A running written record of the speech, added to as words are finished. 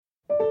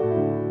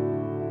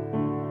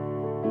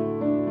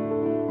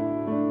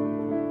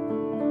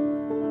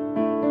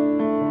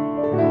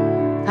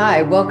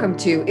Hi, welcome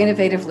to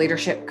Innovative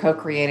Leadership,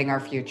 Co-Creating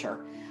Our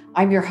Future.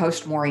 I'm your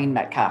host, Maureen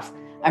Metcalf.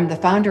 I'm the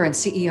founder and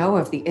CEO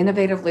of the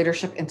Innovative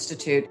Leadership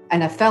Institute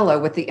and a fellow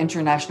with the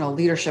International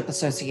Leadership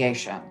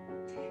Association.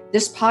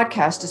 This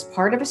podcast is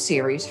part of a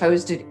series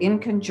hosted in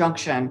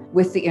conjunction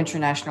with the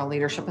International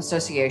Leadership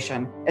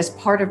Association as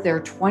part of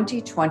their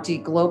 2020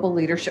 Global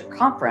Leadership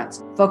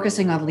Conference,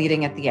 focusing on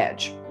leading at the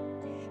edge.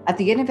 At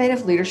the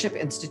Innovative Leadership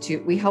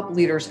Institute, we help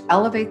leaders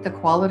elevate the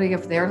quality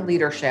of their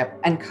leadership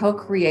and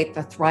co-create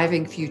the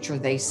thriving future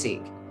they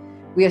seek.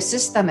 We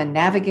assist them in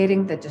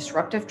navigating the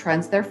disruptive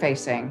trends they're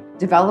facing,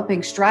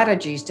 developing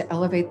strategies to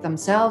elevate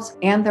themselves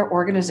and their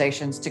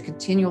organizations to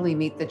continually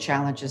meet the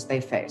challenges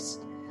they face.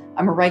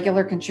 I'm a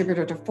regular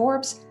contributor to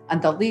Forbes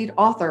and the lead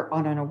author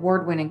on an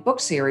award-winning book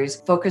series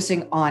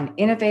focusing on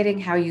innovating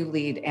how you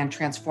lead and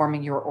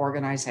transforming your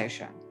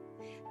organization.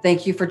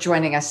 Thank you for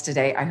joining us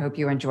today. I hope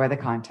you enjoy the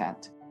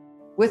content.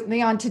 With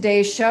me on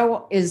today's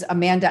show is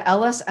Amanda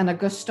Ellis and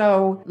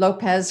Augusto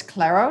Lopez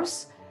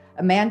Claros.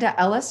 Amanda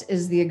Ellis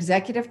is the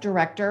Executive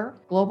Director,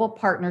 Global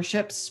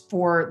Partnerships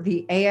for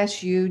the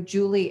ASU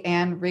Julie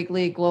Ann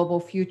Wrigley Global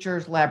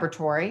Futures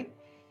Laboratory.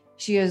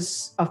 She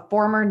is a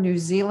former New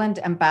Zealand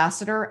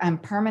ambassador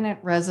and permanent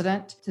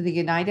resident to the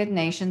United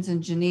Nations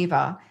in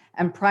Geneva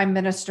and Prime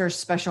Minister's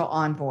special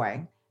envoy.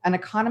 An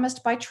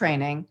economist by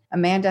training,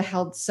 Amanda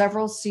held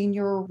several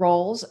senior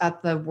roles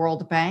at the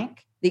World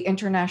Bank, the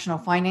International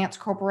Finance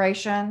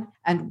Corporation,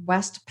 and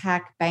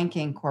Westpac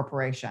Banking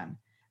Corporation.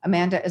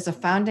 Amanda is a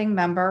founding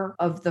member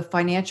of the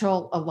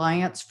Financial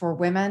Alliance for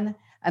Women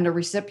and a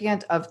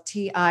recipient of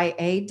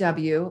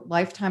TIAW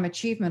Lifetime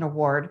Achievement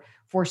Award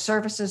for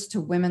services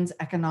to women's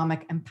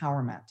economic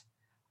empowerment.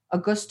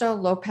 Augusto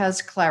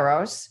Lopez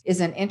Claros is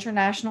an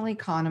international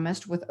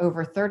economist with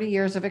over 30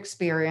 years of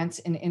experience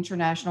in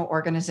international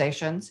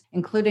organizations,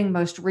 including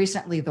most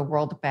recently the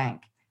World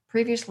Bank.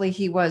 Previously,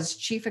 he was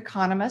chief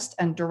economist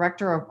and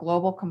director of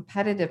global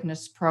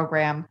competitiveness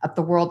program at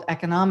the World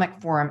Economic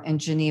Forum in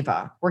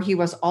Geneva, where he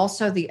was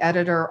also the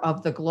editor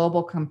of the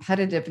Global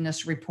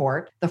Competitiveness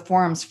Report, the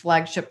forum's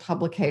flagship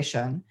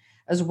publication,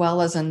 as well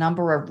as a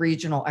number of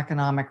regional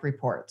economic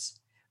reports.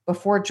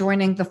 Before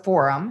joining the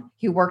forum,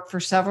 he worked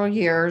for several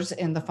years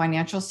in the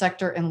financial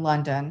sector in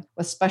London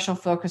with special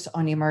focus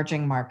on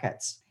emerging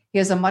markets. He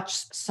is a much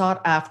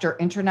sought after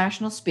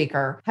international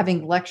speaker,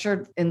 having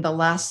lectured in the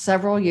last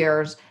several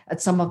years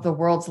at some of the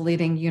world's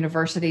leading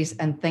universities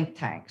and think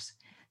tanks.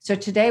 So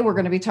today we're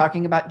going to be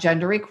talking about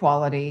gender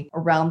equality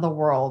around the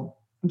world.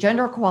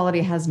 Gender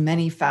equality has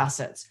many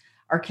facets: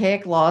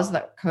 archaic laws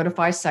that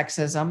codify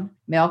sexism,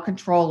 male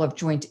control of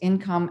joint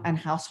income and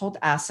household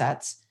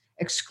assets,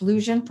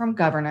 exclusion from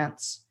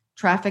governance,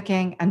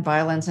 trafficking and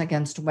violence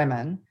against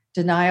women,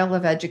 denial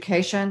of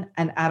education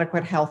and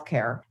adequate health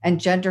care, and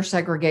gender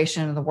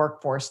segregation in the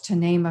workforce, to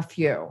name a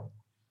few.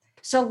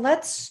 So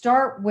let's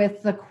start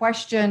with the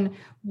question,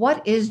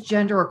 what is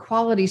gender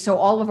equality, so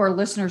all of our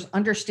listeners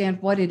understand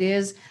what it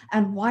is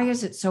and why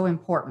is it so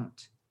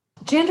important?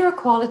 Gender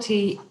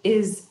equality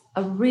is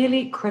a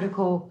really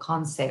critical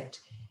concept.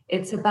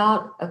 It's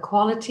about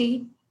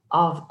equality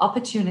of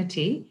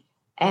opportunity.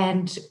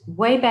 And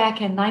way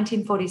back in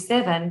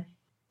 1947,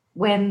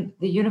 when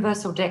the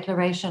Universal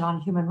Declaration on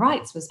Human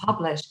Rights was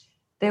published,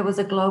 there was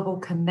a global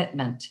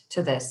commitment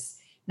to this.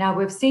 Now,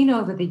 we've seen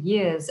over the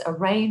years a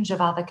range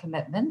of other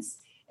commitments,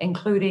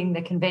 including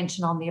the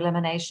Convention on the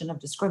Elimination of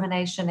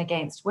Discrimination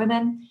Against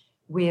Women.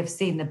 We have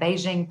seen the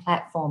Beijing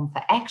Platform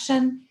for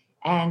Action,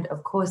 and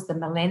of course, the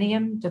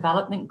Millennium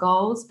Development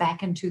Goals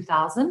back in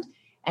 2000.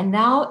 And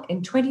now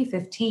in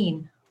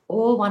 2015,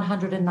 all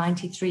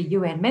 193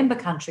 UN member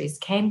countries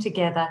came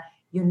together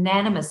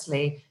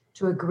unanimously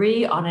to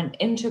agree on an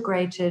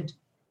integrated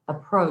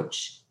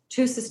approach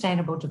to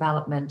sustainable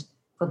development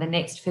for the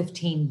next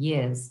 15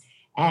 years.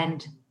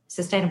 And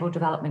Sustainable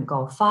Development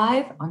Goal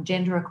 5 on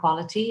gender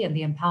equality and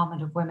the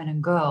empowerment of women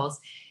and girls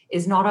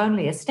is not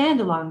only a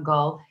standalone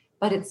goal,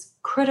 but it's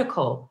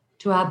critical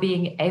to our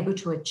being able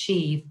to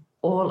achieve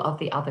all of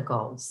the other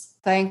goals.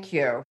 Thank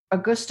you.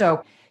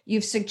 Augusto,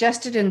 you've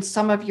suggested in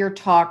some of your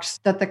talks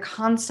that the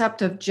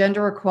concept of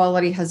gender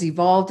equality has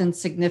evolved in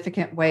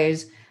significant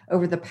ways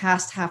over the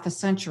past half a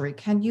century.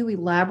 Can you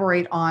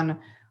elaborate on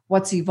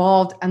what's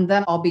evolved? And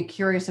then I'll be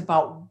curious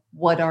about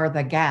what are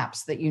the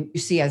gaps that you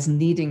see as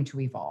needing to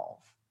evolve.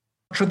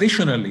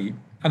 Traditionally,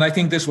 and I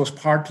think this was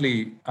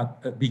partly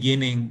at the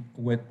beginning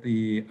with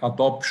the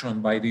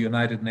adoption by the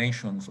United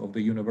Nations of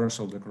the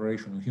Universal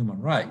Declaration of Human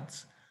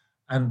Rights,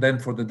 and then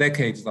for the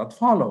decades that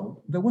followed,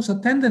 there was a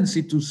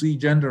tendency to see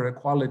gender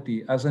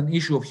equality as an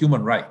issue of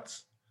human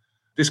rights.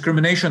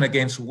 Discrimination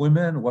against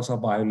women was a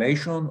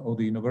violation of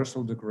the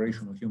Universal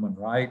Declaration of Human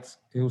Rights.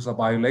 It was a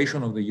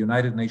violation of the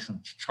United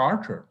Nations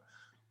Charter,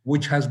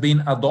 which has been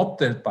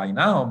adopted by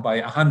now by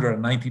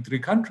 193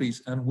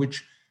 countries and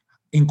which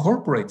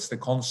incorporates the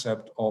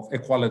concept of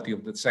equality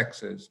of the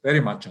sexes very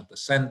much at the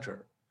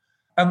center.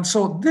 And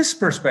so this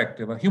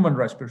perspective, a human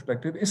rights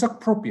perspective, is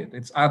appropriate,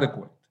 it's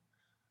adequate.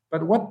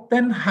 But what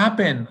then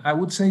happened, I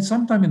would say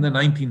sometime in the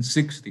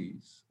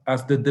 1960s, as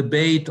the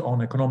debate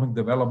on economic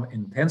development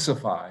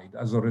intensified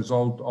as a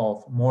result of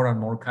more and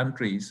more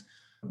countries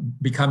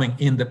becoming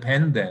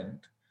independent,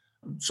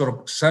 sort of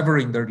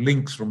severing their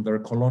links from their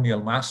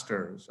colonial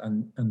masters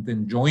and then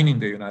joining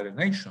the United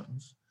Nations,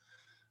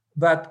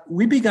 that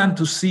we began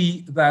to see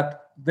that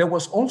there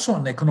was also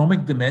an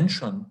economic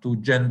dimension to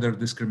gender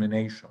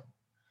discrimination,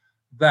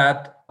 that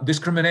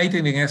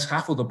discriminating against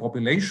half of the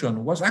population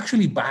was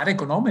actually bad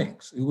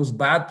economics. It was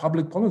bad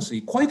public policy,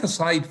 quite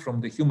aside from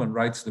the human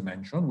rights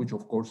dimension, which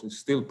of course is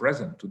still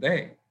present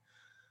today.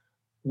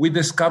 We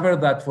discovered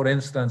that, for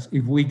instance,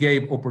 if we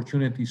gave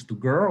opportunities to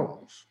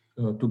girls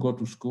to go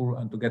to school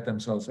and to get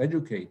themselves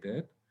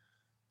educated,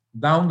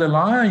 down the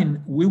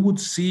line, we would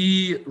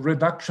see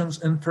reductions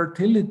in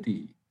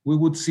fertility. We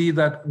would see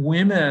that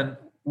women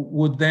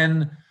would then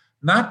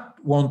not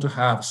want to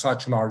have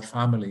such large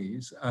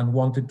families and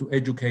wanted to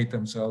educate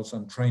themselves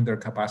and train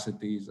their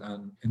capacities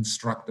and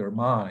instruct their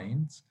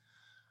minds.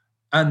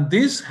 And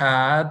this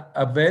had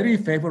a very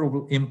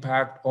favorable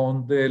impact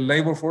on the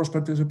labor force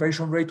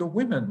participation rate of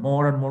women.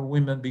 More and more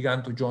women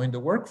began to join the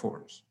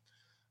workforce.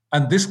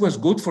 And this was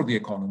good for the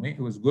economy.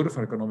 It was good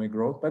for economic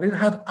growth, but it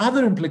had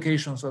other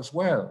implications as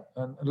well.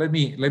 And let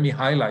me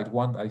highlight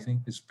one that I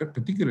think is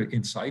particularly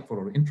insightful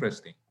or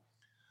interesting.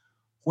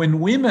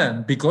 When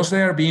women, because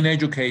they are being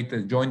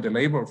educated, join the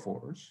labor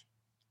force,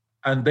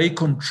 and they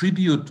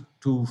contribute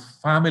to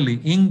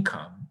family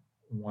income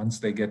once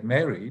they get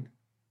married,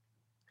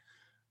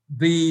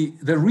 the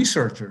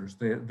researchers,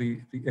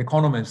 the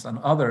economists and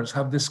others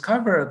have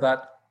discovered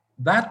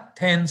that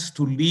tends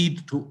to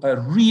lead to a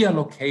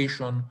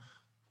reallocation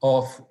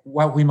of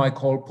what we might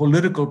call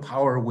political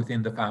power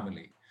within the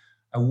family.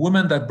 A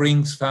woman that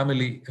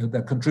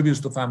that contributes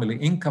to family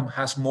income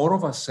has more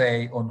of a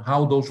say on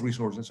how those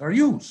resources are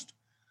used.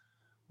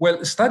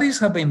 Well, studies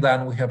have been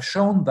done. We have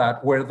shown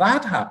that where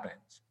that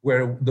happens,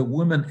 where the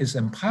woman is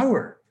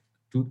empowered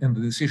in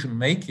the decision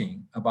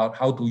making about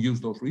how to use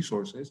those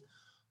resources,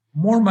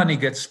 more money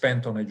gets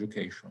spent on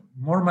education,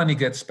 more money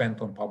gets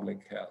spent on public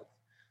health.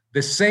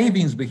 The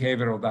savings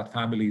behavior of that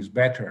family is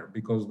better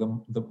because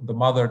the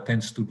mother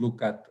tends to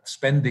look at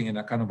spending in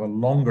a kind of a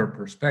longer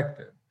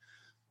perspective.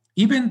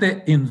 Even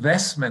the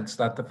investments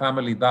that the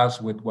family does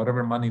with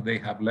whatever money they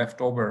have left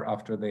over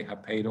after they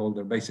have paid all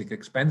their basic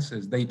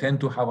expenses, they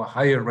tend to have a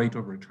higher rate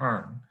of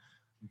return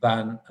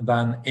than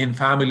in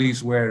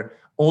families where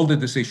all the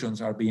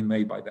decisions are being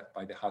made by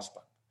the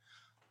husband.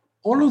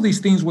 All of these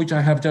things which I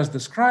have just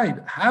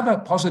described have a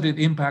positive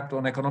impact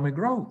on economic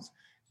growth.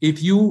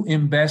 If you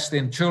invest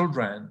in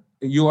children,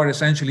 you are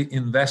essentially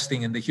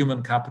investing in the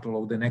human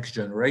capital of the next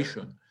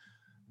generation.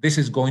 This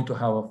is going to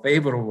have a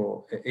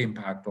favorable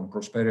impact on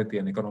prosperity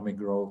and economic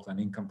growth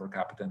and income per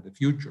capita in the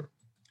future.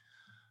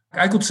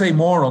 I could say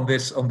more on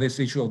this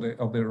issue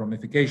of the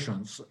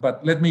ramifications,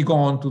 but let me go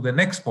on to the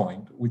next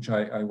point, which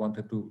I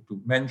wanted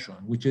to mention,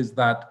 which is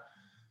that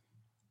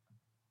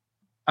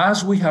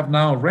as we have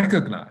now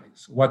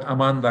recognized what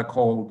Amanda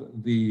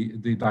called the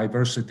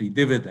diversity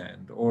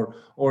dividend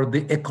or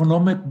the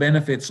economic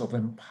benefits of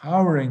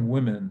empowering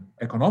women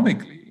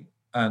economically,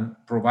 and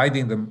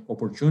providing them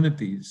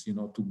opportunities,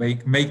 to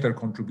make their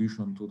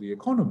contribution to the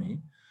economy,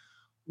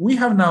 we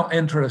have now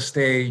entered a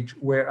stage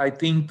where I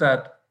think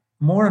that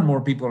more and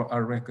more people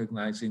are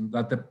recognizing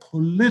that the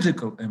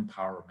political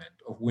empowerment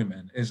of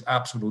women is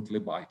absolutely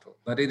vital,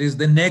 that it is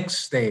the next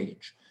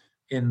stage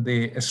in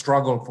the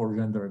struggle for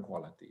gender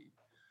equality.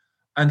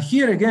 And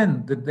here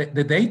again,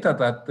 the data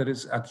that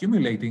is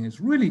accumulating is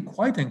really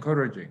quite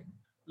encouraging.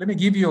 Let me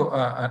give you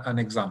an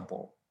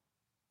example.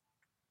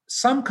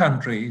 Some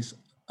countries,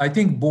 I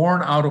think,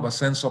 born out of a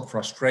sense of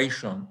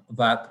frustration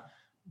that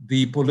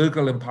the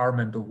political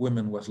empowerment of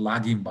women was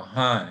lagging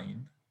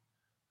behind.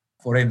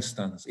 For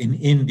instance, in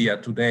India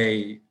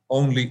today,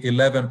 only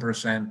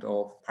 11%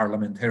 of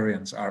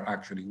parliamentarians are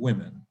actually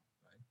women.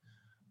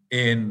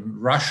 In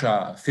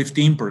Russia,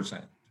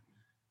 15%.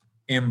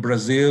 In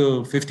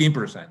Brazil,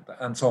 15%,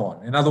 and so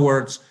on. In other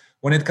words,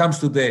 when it comes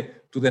to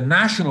the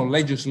national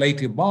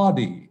legislative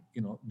body,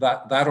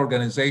 that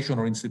organization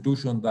or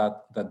institution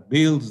that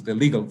builds the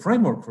legal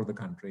framework for the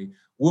country,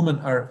 women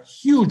are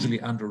hugely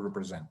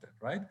underrepresented,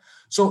 right?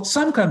 So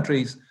some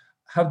countries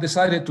have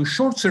decided to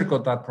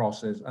short-circuit that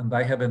process, and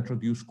they have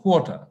introduced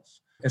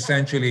quotas,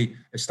 essentially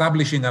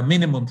establishing a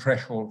minimum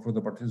threshold for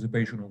the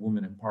participation of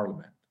women in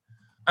parliament.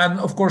 And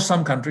of course,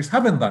 some countries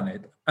haven't done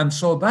it. And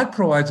so that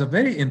provides a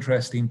very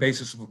interesting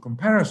basis of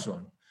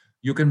comparison.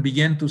 You can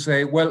begin to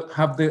say, well,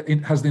 has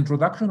the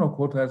introduction of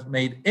quotas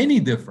made any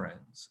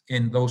difference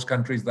in those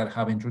countries that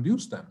have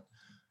introduced them?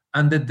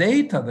 And the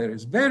data there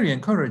is very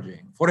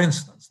encouraging. For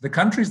instance, the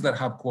countries that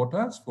have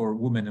quotas for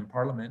women in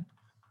parliament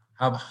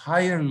have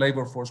higher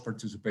labor force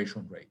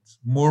participation rates.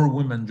 More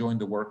women join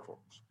the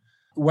workforce.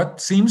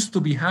 What seems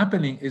to be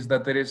happening is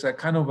that there is a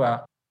kind of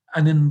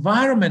an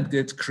environment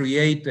that's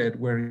created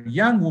where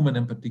young women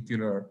in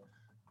particular,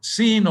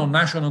 seen on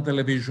national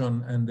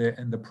television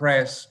and the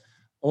press,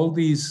 all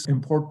these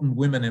important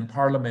women in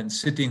parliament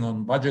sitting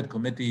on budget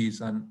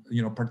committees and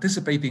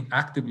participating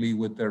actively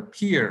with their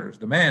peers,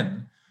 the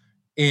men,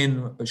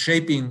 in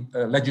shaping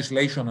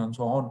legislation and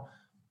so on,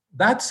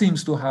 that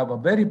seems to have a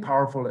very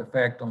powerful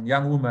effect on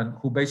young women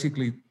who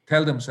basically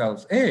tell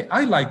themselves, hey,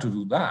 I like to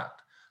do that.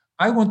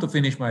 I want to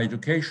finish my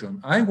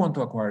education. I want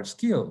to acquire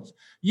skills.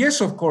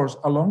 Yes, of course,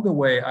 along the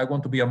way, I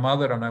want to be a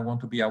mother and I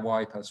want to be a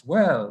wife as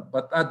well.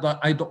 But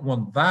I don't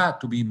want that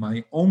to be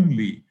my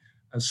only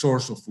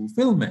source of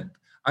fulfillment.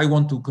 I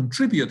want to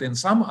contribute in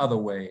some other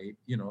way,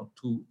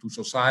 to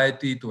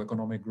society, to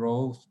economic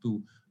growth,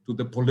 to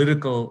the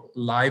political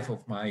life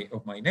of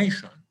my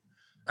nation.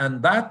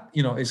 And that,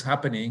 is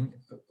happening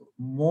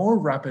more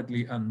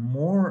rapidly and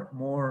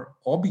more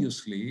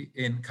obviously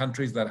in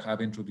countries that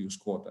have introduced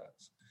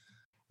quotas.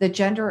 The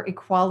Gender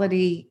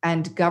Equality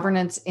and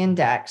Governance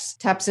Index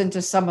taps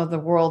into some of the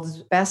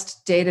world's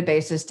best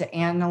databases to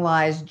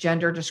analyze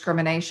gender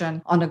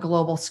discrimination on a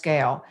global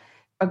scale.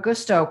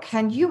 Augusto,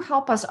 can you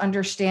help us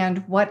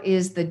understand what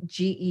is the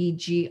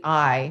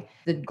GEGI,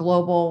 the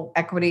Global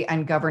Equity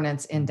and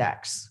Governance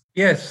Index?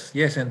 Yes,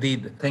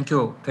 indeed. Thank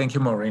you,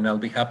 Maureen. I'll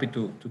be happy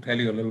to tell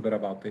you a little bit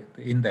about the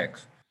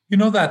index. You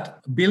know that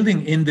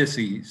building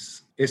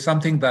indices is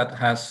something that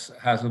has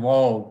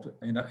evolved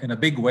in a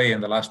big way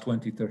in the last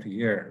 20, 30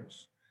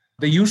 years.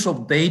 The use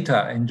of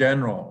data in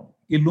general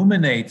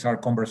illuminates our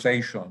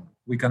conversation.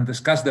 We can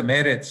discuss the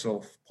merits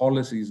of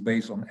policies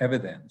based on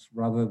evidence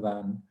rather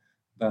than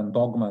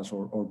dogmas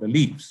or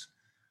beliefs.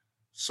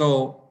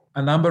 So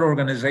a number of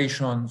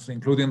organizations,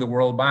 including the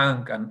World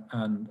Bank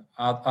and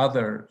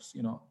others,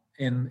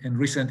 in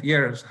recent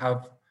years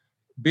have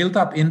built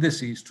up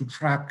indices to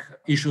track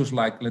issues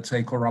like, let's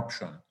say,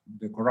 corruption.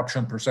 The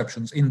Corruption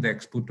Perceptions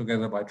Index put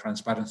together by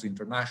Transparency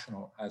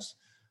International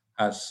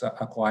has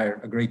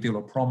acquired a great deal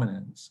of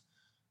prominence.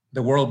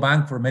 The World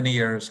Bank for many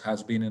years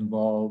has been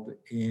involved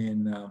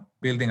in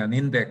building an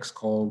index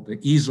called the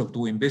Ease of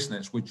Doing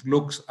Business, which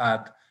looks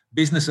at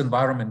business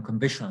environment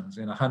conditions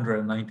in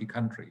 190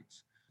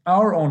 countries.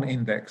 Our own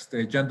index,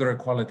 the Gender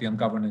Equality and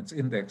Governance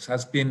Index,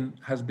 has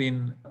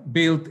been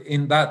built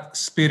in that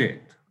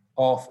spirit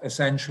of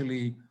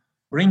essentially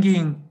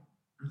bringing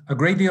a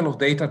great deal of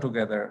data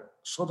together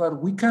so that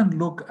we can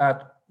look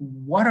at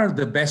what are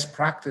the best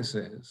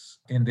practices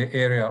in the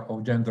area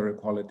of gender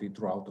equality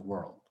throughout the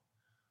world.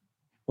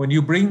 When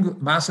you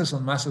bring masses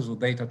and masses of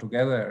data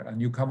together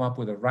and you come up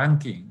with a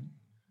ranking,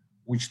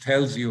 which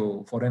tells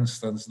you, for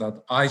instance,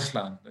 that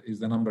Iceland is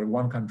the number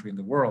one country in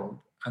the world,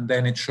 and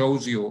then it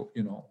shows you,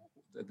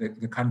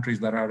 the countries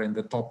that are in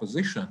the top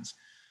positions,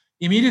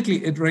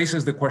 immediately it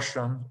raises the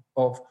question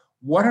of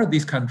what are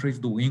these countries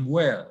doing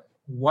well?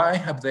 Why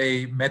have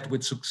they met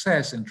with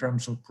success in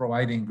terms of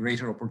providing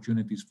greater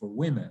opportunities for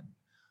women?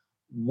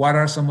 What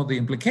are some of the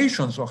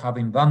implications of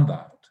having done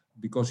that?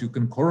 Because you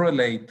can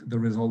correlate the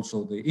results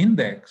of the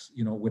index,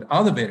 with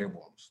other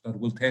variables that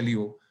will tell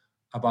you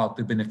about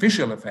the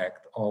beneficial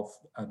effect of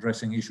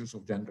addressing issues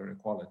of gender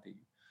equality.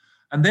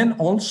 And then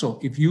also,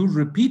 if you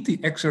repeat the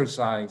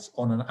exercise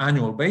on an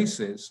annual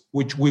basis,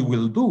 which we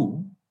will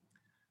do,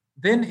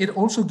 then it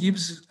also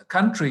gives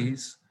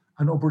countries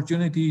an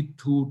opportunity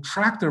to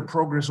track their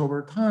progress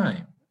over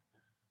time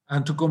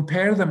and to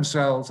compare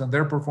themselves and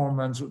their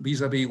performance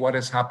vis-a-vis what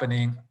is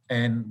happening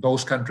in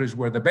those countries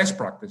where the best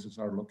practices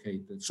are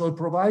located. So it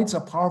provides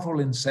a powerful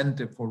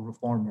incentive for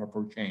reform or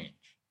for change.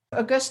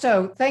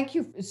 Augusto, thank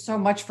you so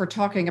much for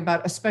talking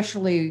about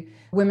especially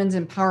women's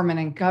empowerment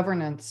and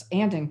governance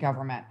and in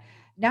government.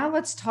 Now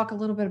let's talk a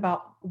little bit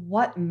about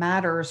what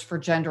matters for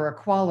gender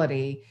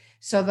equality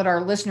so that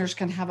our listeners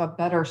can have a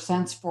better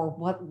sense for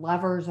what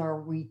levers are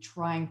we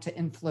trying to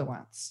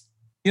influence.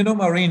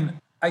 Maureen,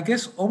 I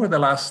guess over the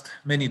last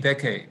many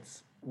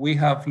decades, we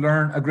have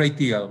learned a great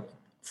deal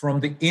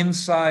from the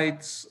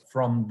insights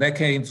from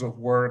decades of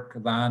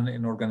work done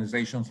in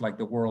organizations like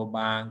the World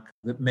Bank,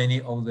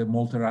 many of the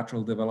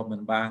multilateral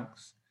development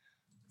banks.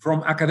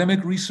 From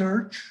academic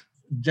research,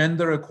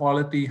 gender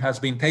equality has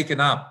been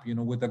taken up,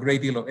 with a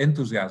great deal of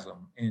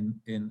enthusiasm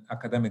in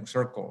academic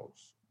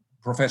circles.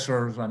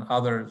 Professors and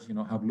others,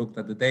 have looked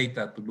at the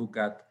data to look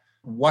at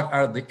what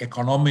are the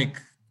economic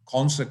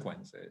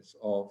consequences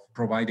of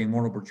providing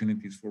more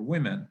opportunities for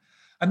women.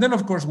 And then,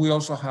 of course, we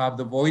also have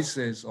the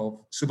voices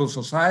of civil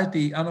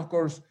society and, of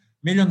course,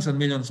 millions and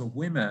millions of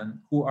women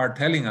who are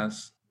telling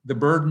us the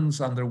burdens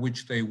under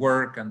which they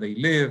work and they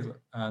live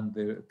and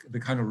the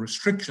kind of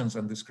restrictions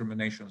and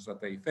discriminations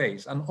that they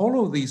face. And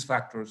all of these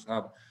factors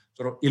have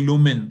sort of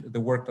illumined the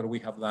work that we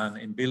have done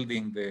in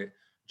building the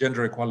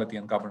Gender Equality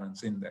and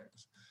Governance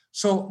Index.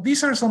 So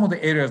these are some of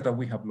the areas that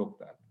we have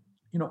looked at.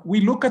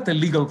 We look at the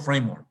legal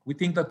framework. We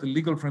think that the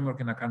legal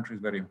framework in a country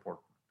is very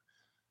important.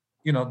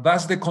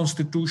 Does the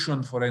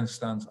Constitution, for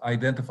instance,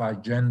 identify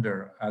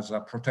gender as a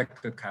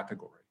protected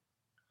category?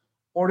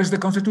 Or is the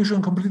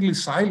Constitution completely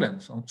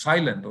silent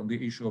on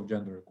the issue of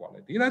gender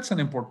equality? That's an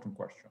important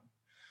question.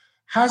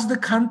 Has the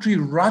country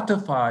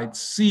ratified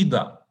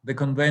CEDAW, the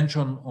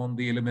Convention on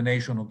the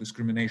Elimination of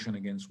Discrimination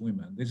Against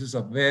Women? This is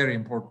a very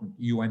important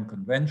UN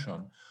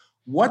convention.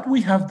 What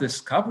we have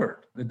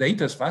discovered, the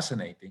data is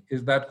fascinating,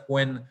 is that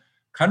when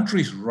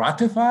countries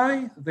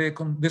ratify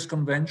this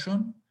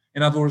convention,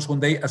 in other words, when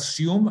they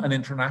assume an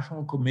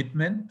international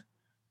commitment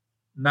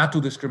not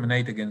to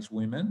discriminate against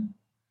women.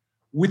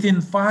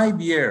 Within 5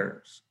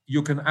 years,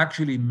 you can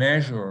actually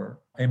measure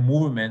a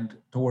movement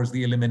towards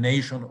the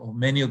elimination of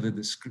many of the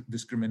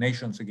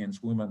discriminations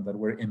against women that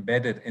were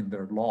embedded in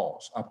their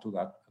laws up to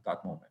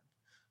that moment.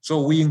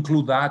 So we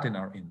include that in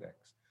our index.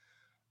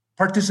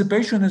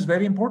 Participation is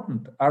very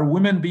important. Are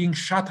women being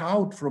shut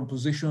out from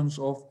positions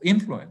of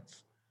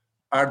influence?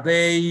 Are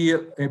they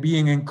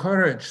being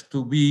encouraged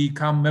to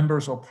become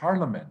members of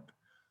parliament?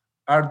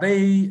 Are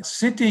they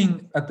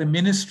sitting at the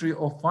Ministry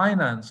of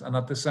Finance and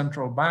at the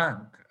central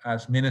bank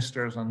as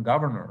ministers and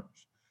governors?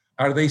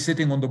 Are they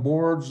sitting on the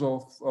boards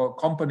of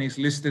companies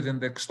listed in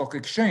the stock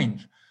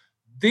exchange?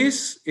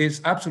 This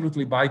is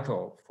absolutely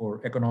vital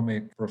for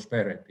economic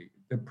prosperity.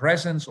 The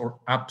presence or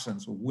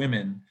absence of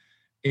women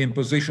in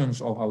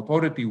positions of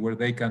authority where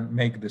they can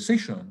make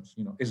decisions,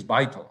 is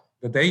vital.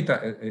 The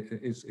data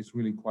is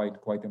really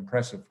quite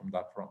impressive from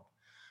that front.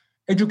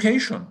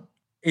 Education.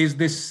 Is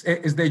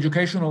the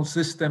educational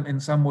system in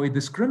some way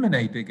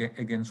discriminating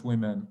against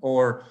women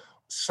or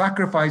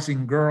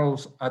sacrificing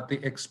girls at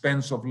the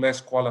expense of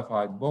less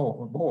qualified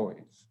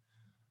boys?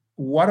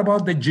 What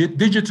about the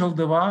digital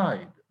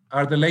divide?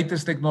 Are the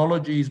latest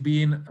technologies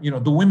being,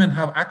 do women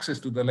have access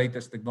to the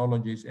latest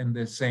technologies in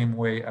the same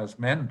way as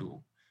men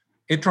do?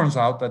 It turns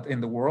out that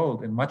in the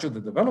world, in much of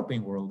the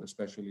developing world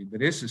especially,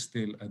 there is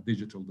still a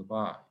digital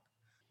divide.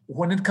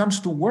 When it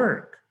comes to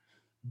work,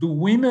 do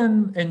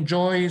women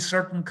enjoy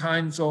certain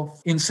kinds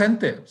of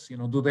incentives?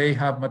 Do they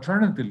have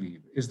maternity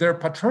leave? Is there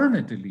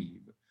paternity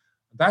leave?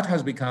 That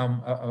has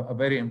become a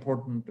very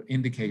important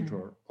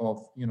indicator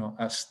of,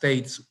 a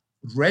state's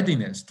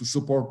readiness to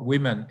support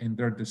women in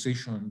their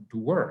decision to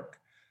work.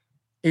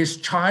 Is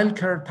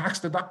childcare tax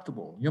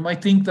deductible? You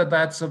might think that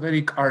that's a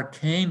very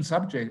arcane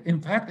subject.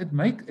 In fact, it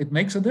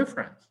makes a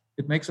difference.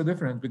 It makes a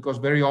difference because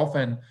very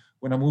often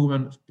when a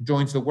woman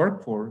joins the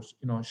workforce,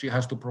 she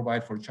has to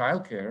provide for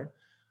childcare.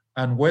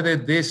 And whether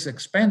this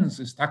expense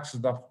is tax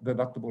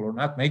deductible or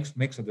not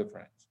makes a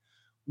difference.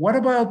 What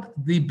about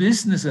the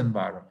business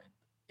environment?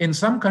 In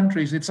some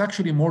countries, it's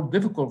actually more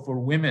difficult for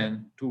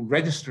women to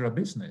register a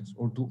business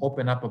or to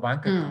open up a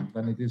bank account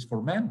than it is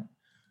for men.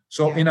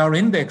 So in our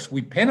index,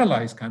 we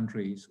penalize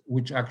countries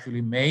which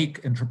actually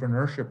make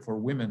entrepreneurship for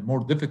women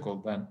more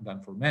difficult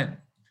than for men.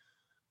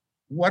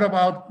 What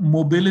about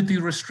mobility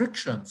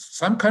restrictions?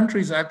 Some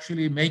countries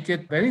actually make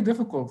it very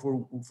difficult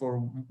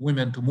for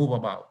women to move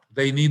about.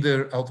 They need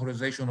the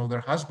authorization of their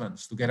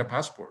husbands to get a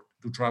passport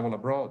to travel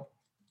abroad.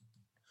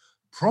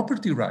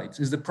 Property rights.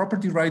 Is the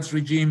property rights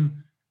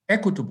regime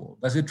equitable?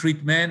 Does it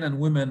treat men and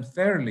women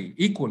fairly,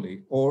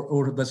 equally,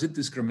 or does it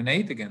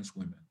discriminate against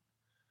women?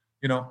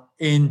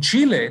 In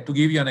Chile, to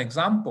give you an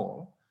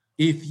example,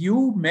 if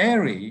you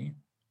marry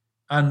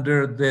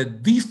under the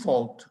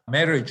default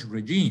marriage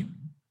regime,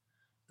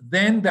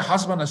 then the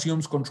husband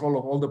assumes control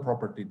of all the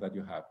property that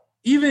you have.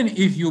 Even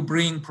if you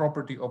bring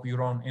property of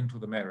your own into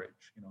the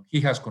marriage,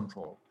 he has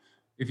control.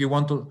 If you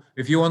want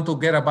to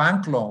get a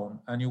bank loan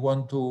and you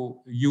want to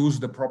use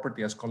the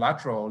property as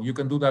collateral, you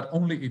can do that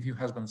only if your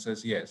husband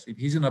says yes. If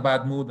he's in a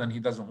bad mood and he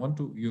doesn't want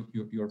to,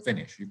 you're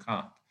finished. You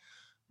can't.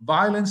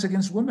 Violence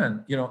against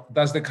women.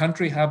 Does the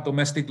country have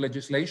domestic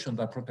legislation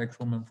that protects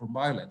women from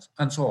violence,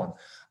 and so on?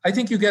 I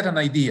think you get an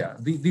idea.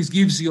 This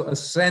gives you a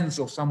sense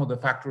of some of the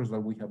factors that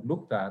we have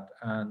looked at,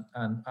 and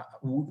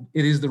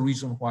it is the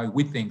reason why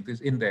we think this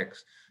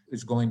index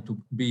is going to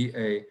be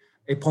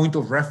a point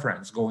of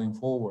reference going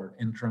forward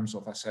in terms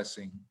of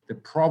assessing the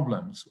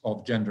problems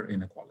of gender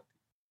inequality.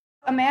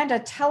 Amanda,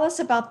 tell us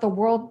about the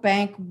World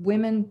Bank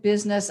Women,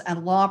 Business,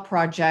 and Law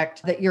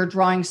Project that you're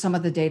drawing some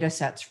of the data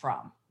sets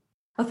from.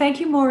 Well, thank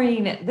you,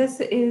 Maureen. This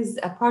is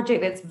a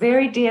project that's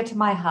very dear to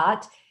my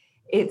heart.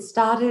 It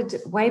started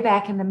way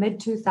back in the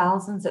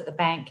mid-2000s at the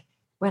bank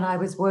when I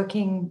was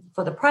working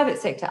for the private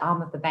sector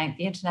arm of the bank,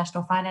 the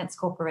International Finance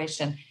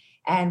Corporation,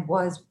 and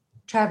was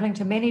traveling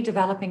to many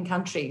developing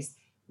countries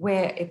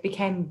where it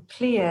became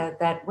clear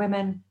that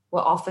women were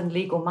often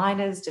legal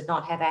minors, did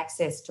not have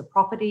access to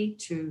property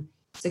to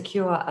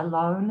secure a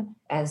loan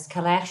as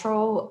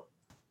collateral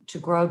to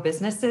grow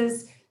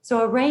businesses.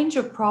 So a range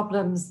of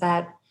problems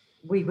that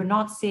we were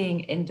not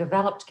seeing in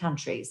developed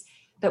countries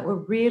that were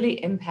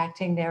really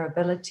impacting their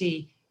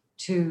ability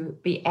to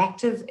be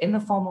active in the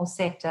formal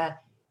sector,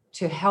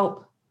 to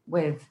help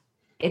with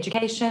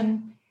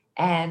education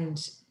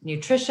and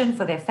nutrition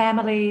for their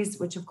families,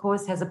 which of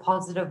course has a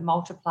positive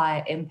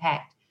multiplier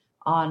impact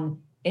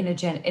on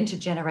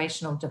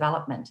intergenerational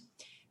development.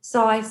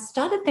 So I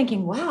started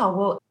thinking, wow,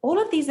 well, all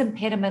of these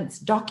impediments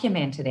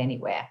documented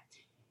anywhere?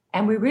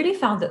 And we really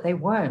found that they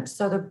weren't.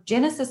 So the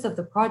genesis of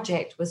the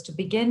project was to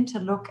begin to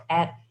look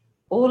at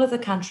all of the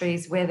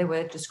countries where there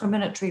were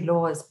discriminatory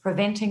laws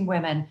preventing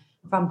women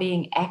from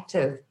being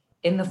active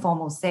in the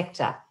formal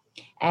sector.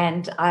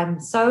 And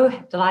I'm so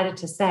delighted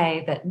to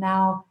say that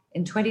now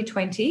in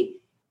 2020,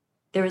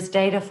 there is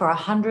data for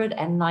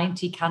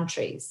 190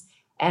 countries.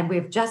 And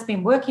we've just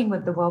been working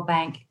with the World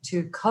Bank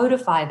to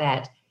codify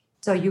that.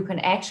 So you can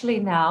actually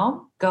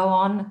now go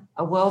on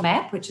a world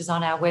map, which is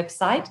on our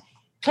website,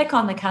 click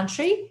on the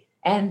country,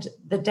 and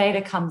the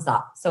data comes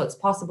up. So it's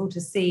possible to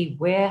see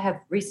where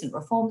have recent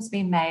reforms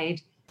been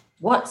made,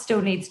 what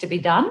still needs to be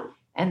done,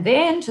 and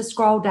then to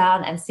scroll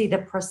down and see the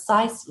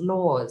precise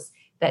laws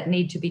that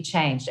need to be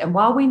changed. And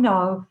while we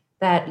know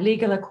that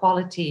legal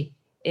equality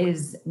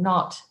is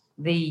not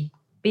the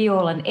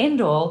be-all and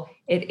end-all,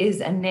 it is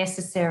a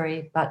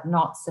necessary but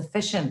not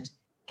sufficient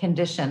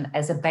condition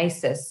as a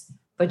basis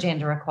for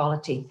gender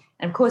equality.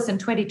 And of course, in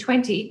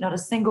 2020, not a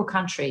single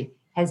country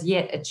has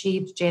yet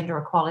achieved gender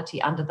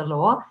equality under the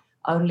law.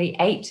 Only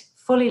 8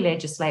 fully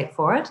legislate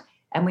for it.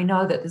 And we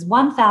know that there's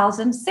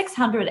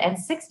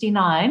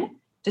 1,669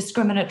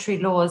 discriminatory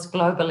laws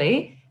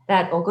globally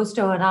that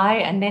Augusto and I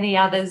and many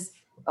others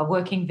are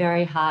working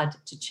very hard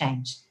to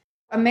change.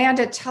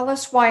 Amanda, tell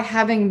us why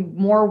having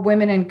more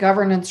women in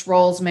governance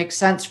roles makes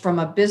sense from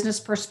a business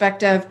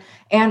perspective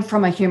and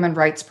from a human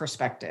rights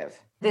perspective.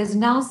 There's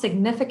now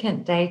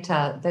significant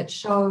data that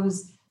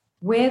shows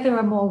where there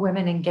are more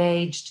women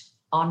engaged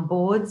on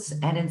boards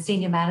and in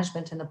senior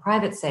management in the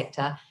private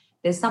sector,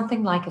 there's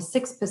something like a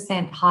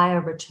 6%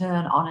 higher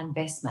return on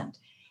investment.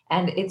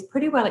 And it's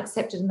pretty well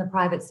accepted in the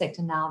private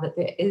sector now that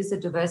there is a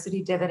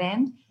diversity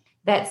dividend.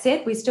 That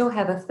said, we still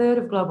have a third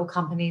of global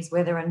companies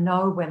where there are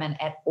no women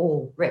at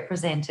all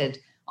represented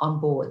on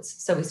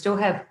boards. So we still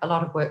have a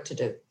lot of work to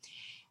do.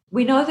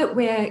 We know that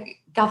where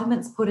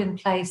governments put in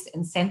place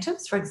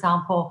incentives, for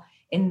example,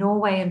 in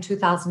Norway in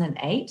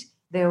 2008,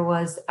 there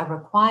was a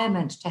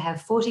requirement to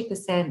have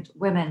 40%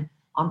 women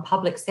on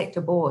public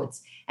sector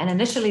boards. And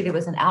initially there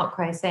was an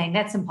outcry saying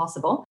that's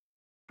impossible.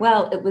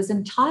 Well, it was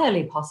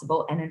entirely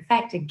possible. And in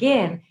fact,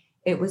 again,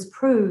 it was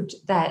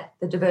proved that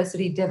the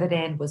diversity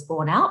dividend was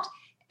borne out.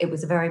 It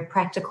was a very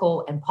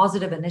practical and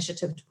positive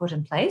initiative to put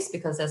in place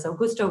because, as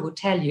Augusto will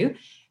tell you,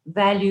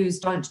 values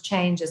don't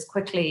change as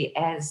quickly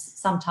as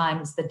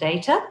sometimes the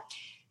data.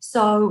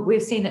 So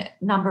we've seen a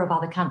number of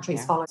other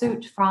countries follow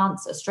suit,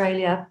 France,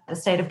 Australia, the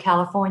state of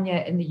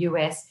California in the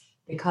US,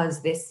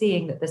 because they're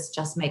seeing that this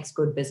just makes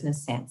good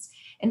business sense.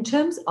 In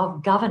terms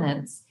of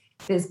governance,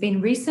 there's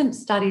been recent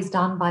studies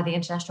done by the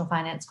International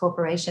Finance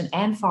Corporation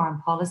and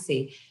Foreign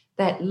Policy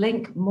that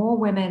link more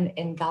women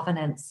in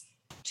governance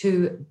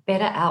to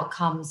better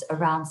outcomes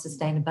around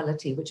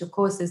sustainability, which of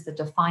course is the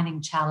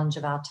defining challenge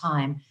of our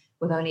time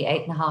with only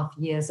 8.5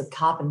 years of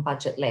carbon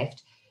budget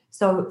left.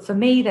 So for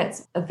me,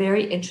 that's a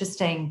very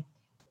interesting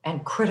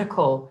and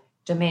critical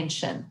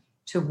dimension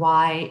to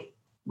why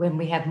when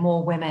we have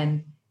more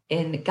women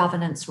in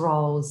governance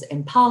roles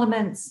in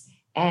parliaments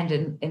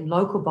and in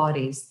local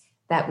bodies,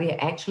 that we are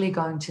actually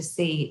going to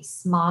see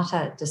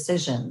smarter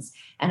decisions.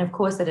 And of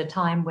course, at a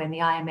time when the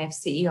IMF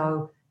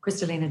CEO,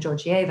 Kristalina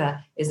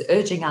Georgieva, is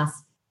urging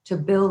us to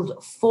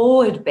build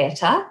forward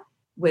better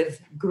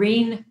with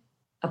green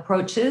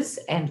approaches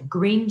and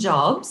green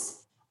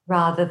jobs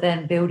rather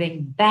than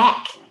building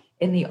back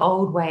in the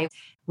old way,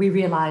 we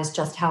realize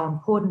just how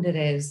important it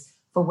is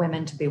for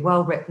women to be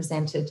well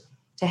represented,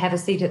 to have a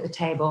seat at the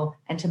table,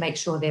 and to make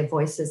sure their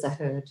voices are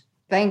heard.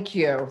 Thank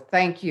you.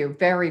 Thank you.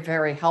 Very,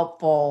 very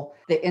helpful.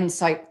 The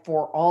insight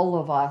for all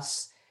of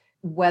us,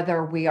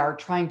 whether we are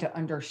trying to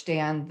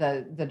understand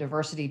the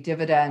diversity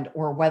dividend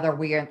or whether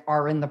we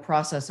are in the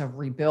process of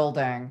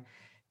rebuilding,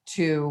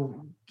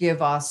 to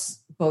give us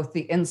both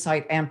the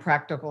insight and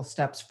practical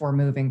steps for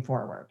moving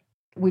forward.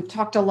 We've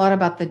talked a lot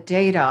about the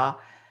data.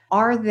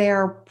 Are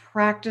there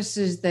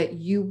practices that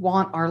you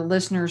want our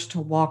listeners to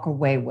walk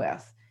away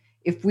with?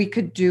 If we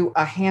could do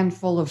a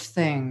handful of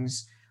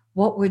things,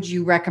 what would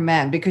you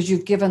recommend? Because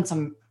you've given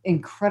some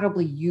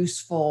incredibly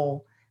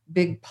useful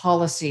big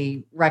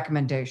policy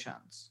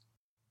recommendations.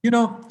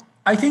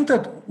 I think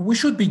that we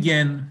should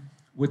begin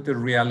with the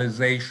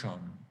realization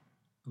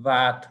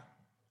that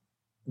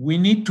we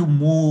need to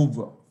move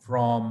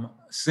from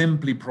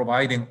simply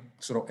providing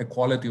sort of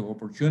equality of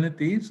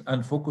opportunities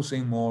and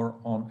focusing more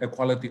on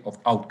equality of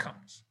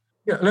outcomes.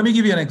 Let me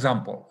give you an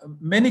example.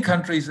 Many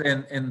countries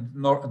in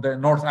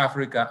North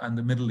Africa and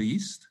the Middle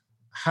East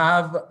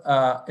have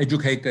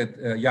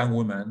educated young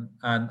women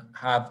and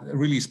have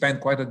really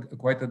spent quite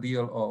a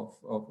deal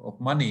of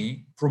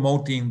money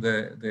promoting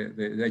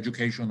the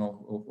education of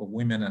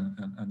women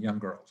and young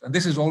girls. And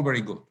this is all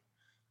very good.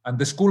 And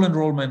the school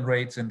enrollment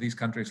rates in these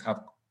countries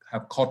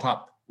have caught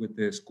up with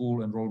the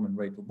school enrollment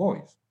rate of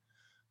boys.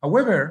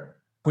 However,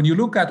 when you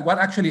look at what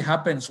actually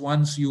happens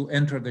once you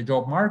enter the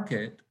job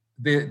market,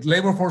 the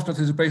labor force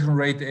participation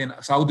rate in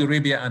Saudi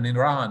Arabia and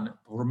Iran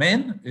for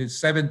men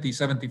is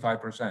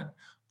 75%.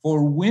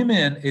 For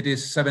women, it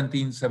is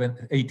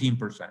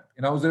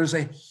 18%. There's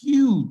a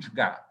huge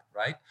gap,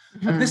 right?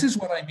 Mm-hmm. And this is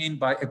what I mean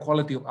by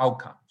equality of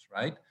outcomes,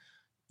 right?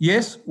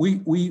 Yes,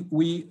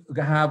 we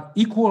have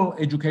equal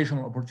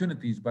educational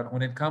opportunities, but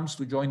when it comes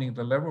to joining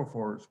the labor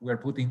force, we're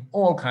putting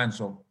all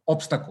kinds of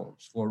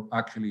obstacles for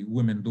actually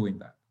women doing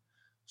that.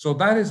 So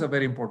that is a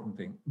very important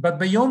thing. But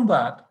beyond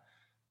that,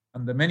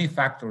 and the many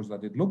factors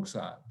that it looks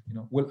at,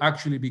 will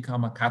actually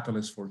become a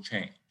catalyst for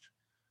change.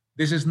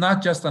 This is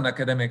not just an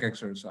academic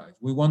exercise.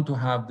 We want to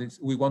have this.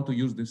 We want to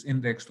use this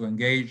index to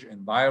engage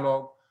in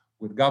dialogue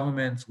with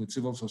governments, with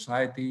civil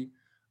society,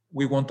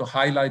 We want to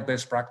highlight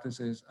best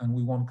practices, and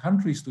we want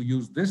countries to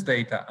use this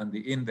data and the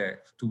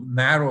index to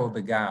narrow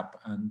the gap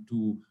and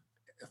to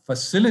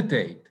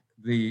facilitate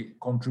the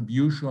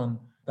contribution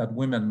that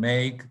women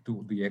make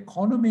to the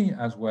economy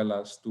as well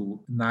as to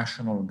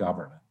national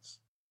governance.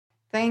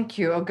 Thank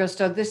you,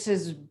 Augusto. This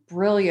is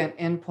brilliant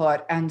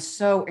input and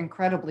so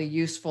incredibly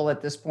useful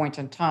at this point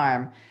in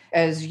time.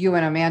 As you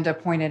and Amanda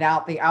pointed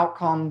out, the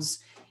outcomes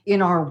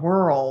in our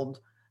world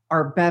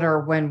are better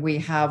when we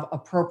have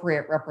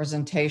appropriate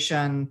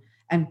representation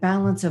and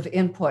balance of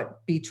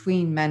input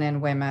between men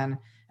and women,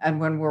 and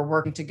when we're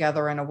working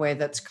together in a way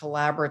that's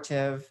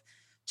collaborative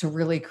to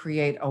really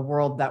create a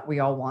world that we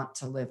all want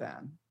to live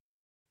in.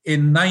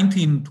 In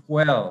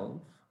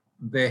 1912,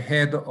 the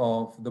head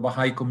of the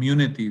Baha'i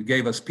community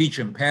gave a speech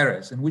in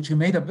Paris in which he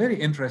made a very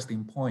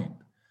interesting point.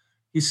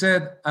 He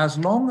said, as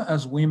long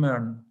as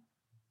women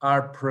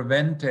are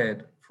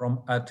prevented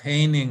from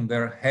attaining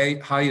their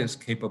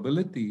highest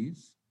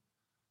capabilities,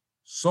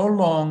 so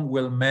long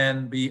will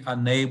men be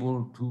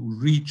unable to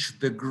reach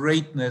the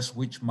greatness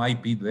which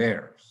might be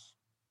theirs.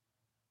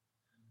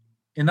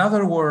 In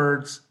other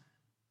words,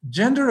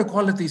 gender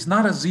equality is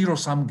not a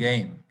zero-sum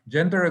game.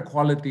 Gender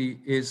equality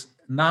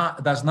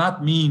does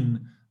not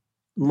mean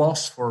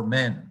loss for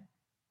men.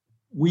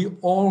 We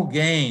all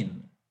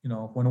gain,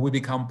 when we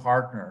become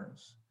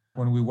partners,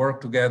 when we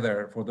work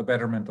together for the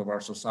betterment of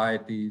our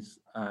societies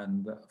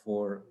and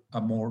for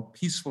a more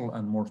peaceful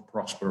and more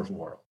prosperous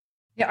world.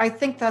 Yeah, I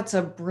think that's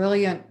a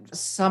brilliant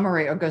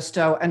summary,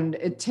 Augusto. And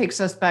it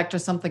takes us back to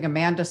something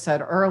Amanda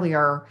said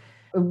earlier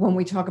when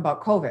we talk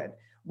about COVID.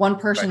 One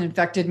person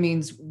infected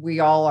means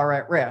we all are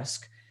at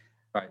risk.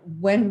 Right.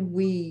 When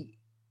we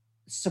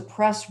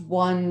suppress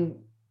one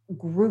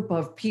group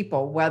of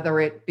people, whether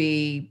it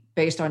be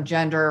based on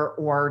gender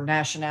or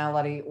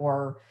nationality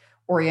or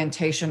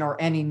orientation or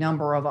any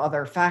number of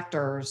other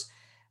factors,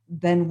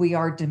 then we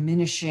are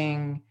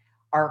diminishing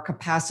our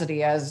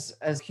capacity as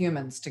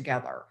humans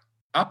together.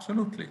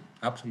 Absolutely.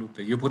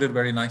 You put it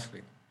very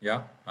nicely.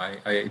 Yeah,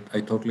 I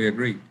totally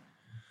agree.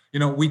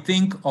 We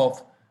think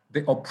of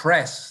the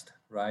oppressed,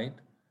 right,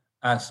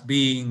 as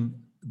being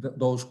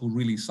those who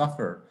really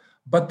suffer.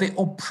 But the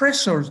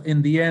oppressors,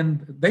 in the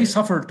end, they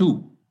suffer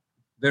too.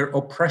 Their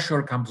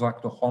oppressor comes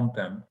back to haunt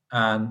them,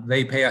 and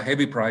they pay a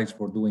heavy price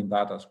for doing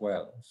that as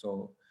well.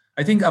 So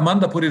I think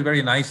Amanda put it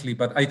very nicely,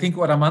 but I think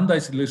what Amanda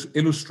is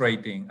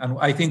illustrating, and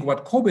I think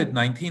what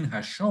COVID-19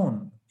 has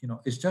shown,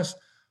 is just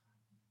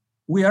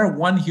we are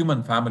one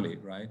human family,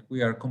 right?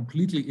 We are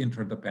completely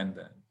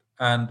interdependent,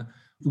 and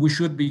we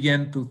should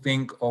begin to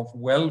think of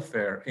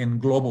welfare in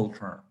global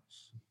terms.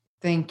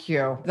 Thank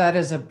you. That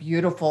is a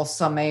beautiful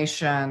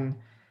summation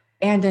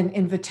and an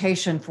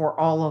invitation for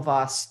all of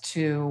us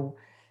to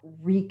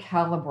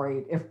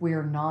recalibrate if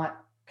we're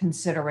not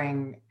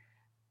considering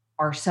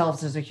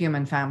ourselves as a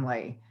human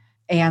family,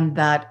 and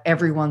that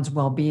everyone's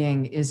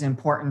well-being is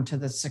important to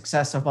the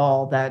success of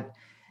all. That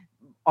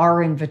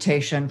our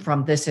invitation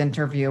from this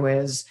interview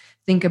is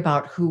think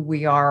about who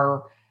we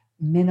are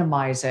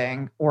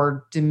minimizing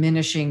or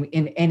diminishing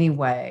in any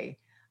way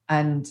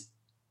and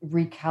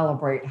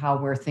recalibrate how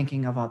we're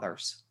thinking of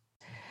others.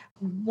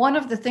 One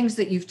of the things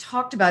that you've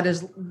talked about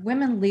is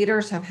women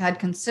leaders have had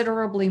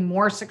considerably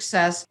more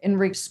success in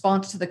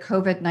response to the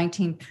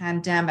COVID-19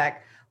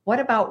 pandemic. What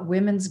about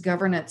women's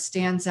governance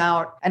stands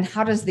out, and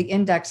how does the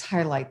index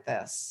highlight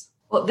this?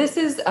 Well, this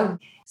is a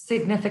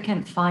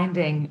significant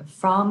finding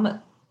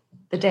from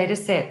the data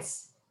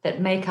sets that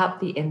make up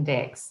the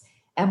index.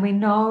 And we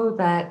know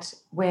that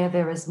where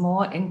there is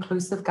more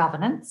inclusive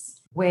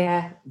governance,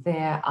 where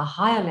there are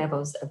higher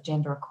levels of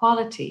gender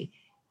equality,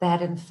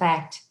 that in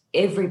fact,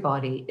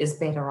 everybody is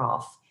better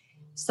off.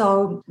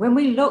 So when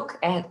we look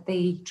at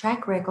the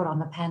track record on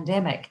the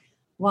pandemic,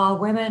 while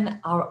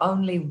women are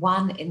only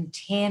 1 in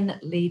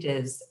 10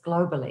 leaders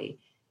globally,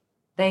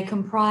 they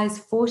comprise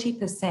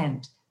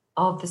 40%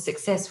 of the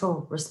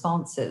successful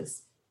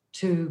responses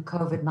to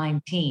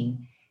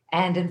COVID-19.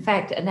 And in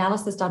fact,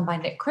 analysis done by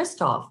Nick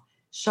Kristof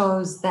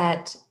shows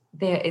that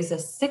there is a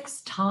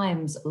 6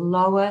 times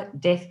lower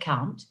death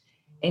count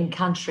in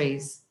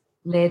countries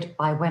led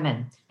by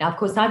women. Now, of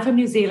course, I'm from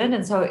New Zealand,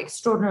 and so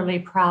extraordinarily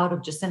proud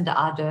of Jacinda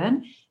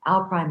Ardern,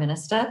 our Prime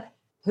Minister,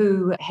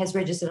 who has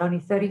registered only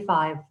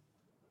 25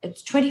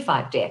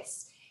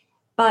 deaths.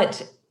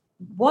 But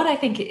what I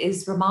think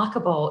is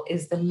remarkable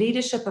is the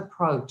leadership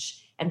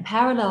approach, and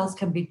parallels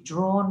can be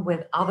drawn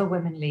with other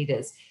women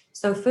leaders.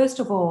 So first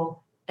of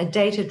all, a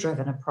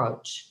data-driven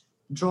approach,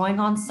 drawing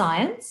on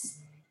science,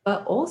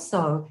 but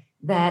also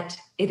that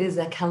it is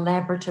a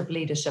collaborative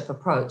leadership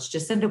approach.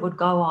 Jacinda would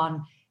go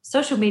on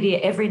social media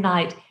every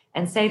night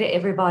and say to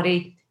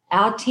everybody,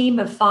 our team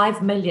of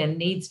 5 million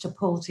needs to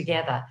pull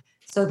together.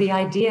 So the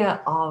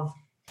idea of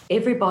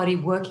everybody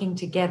working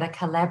together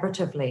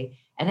collaboratively.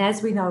 And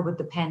as we know with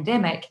the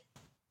pandemic,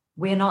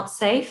 we're not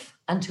safe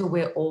until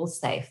we're all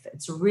safe.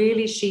 It's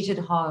really sheeted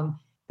home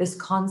this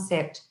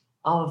concept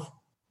of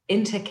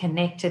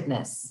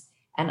interconnectedness.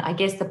 And I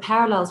guess the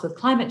parallels with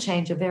climate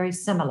change are very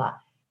similar.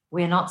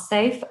 We're not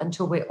safe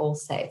until we're all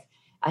safe.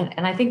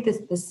 And I think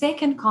the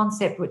second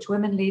concept, which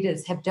women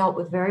leaders have dealt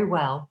with very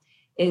well,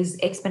 is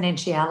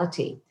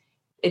exponentiality.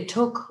 It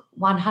took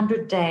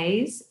 100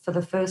 days for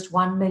the first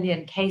 1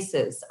 million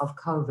cases of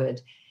COVID.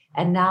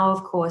 And now,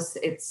 of course,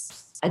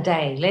 it's a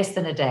day, less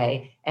than a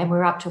day, and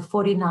we're up to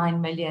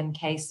 49 million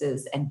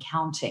cases and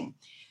counting.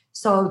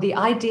 So the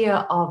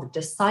idea of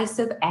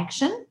decisive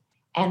action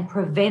and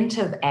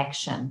preventive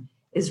action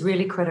is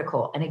really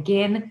critical. And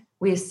again,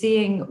 we're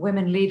seeing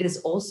women leaders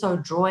also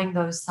drawing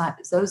those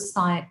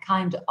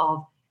kind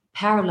of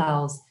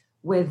parallels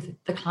with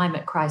the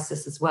climate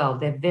crisis as well.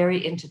 They're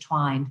very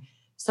intertwined.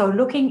 So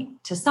looking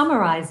to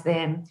summarize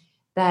then,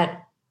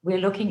 that we're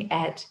looking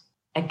at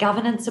a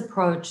governance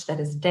approach that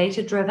is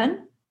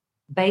data-driven,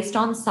 based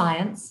on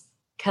science,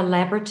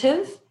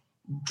 collaborative,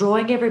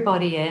 drawing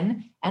everybody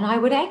in, and I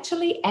would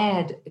actually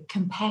add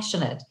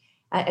compassionate.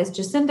 As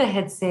Jacinda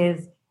had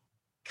said,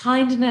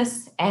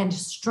 kindness and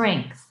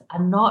strength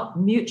are not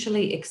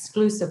mutually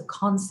exclusive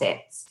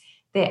concepts.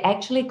 They're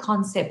actually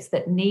concepts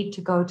that need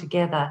to go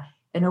together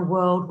in a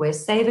world where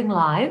saving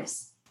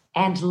lives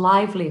and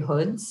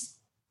livelihoods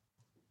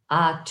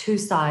are two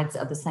sides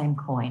of the same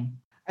coin.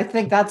 I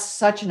think that's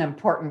such an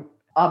important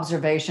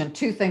observation.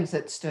 Two things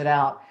that stood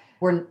out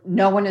where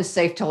no one is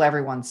safe till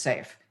everyone's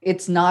safe.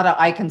 It's not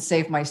I can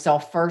save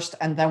myself first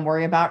and then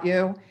worry about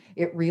you.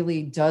 It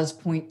really does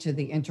point to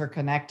the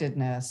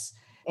interconnectedness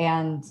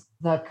and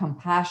the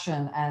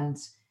compassion and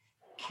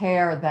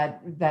care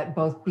that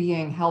both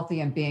being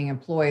healthy and being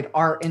employed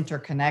are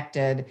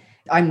interconnected.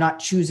 I'm not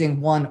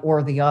choosing one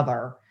or the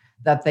other,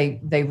 that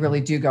they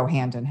really do go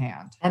hand in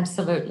hand.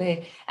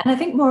 Absolutely. And I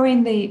think,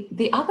 Maureen,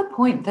 the other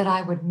point that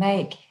I would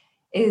make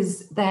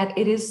is that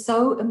it is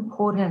so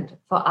important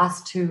for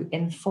us to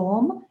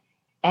inform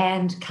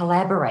and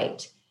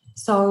collaborate.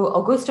 So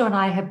Augusto and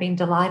I have been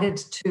delighted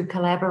to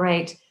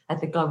collaborate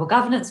at the Global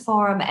Governance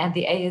Forum and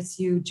the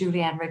ASU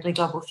Julianne Wrigley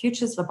Global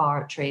Futures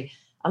Laboratory,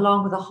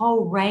 along with a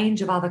whole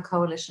range of other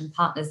coalition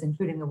partners,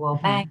 including the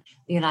World Bank,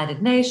 the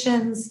United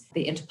Nations,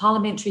 the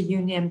Interparliamentary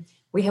Union.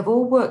 We have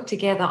all worked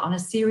together on a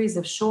series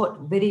of short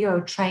video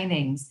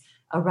trainings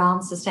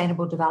around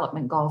Sustainable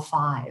Development Goal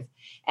 5.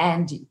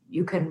 And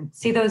you can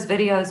see those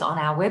videos on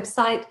our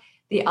website.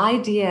 The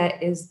idea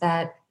is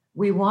that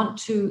we want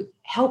to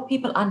help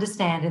people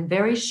understand in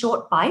very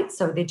short bites,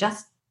 so they're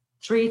just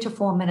 3 to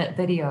 4 minute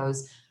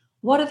videos,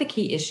 what are the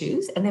key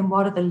issues and then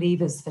what are the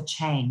levers for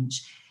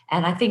change.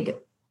 And I think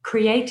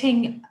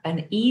creating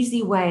an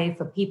easy way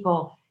for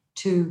people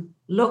to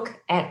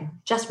look at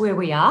just where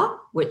we are,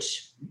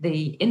 which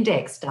the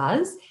index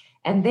does,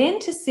 and then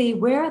to see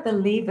where are the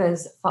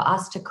levers for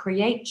us to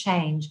create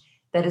change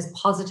that is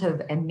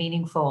positive and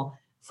meaningful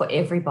for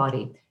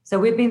everybody. So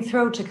we've been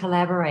thrilled to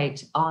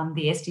collaborate on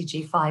the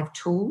SDG 5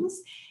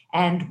 tools,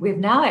 and we've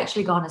now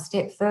actually gone a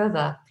step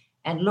further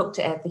and looked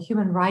at the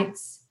Human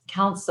Rights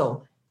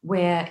Council,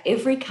 where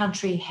every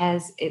country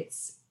has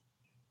its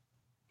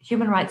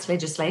human rights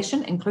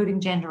legislation,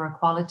 including gender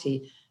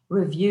equality,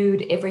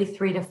 reviewed every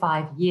 3 to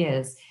 5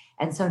 years.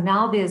 And so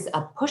now there's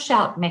a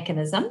push-out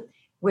mechanism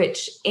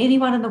which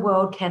anyone in the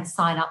world can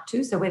sign up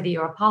to. So whether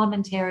you're a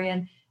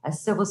parliamentarian, a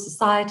civil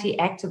society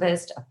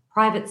activist, a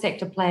private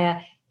sector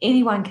player,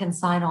 anyone can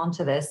sign on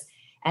to this.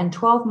 And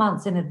 12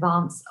 months in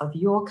advance of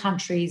your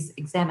country's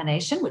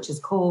examination, which is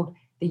called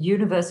the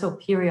Universal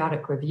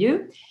Periodic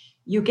Review,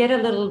 you get a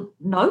little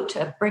note,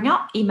 a bring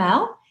up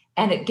email,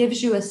 and it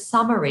gives you a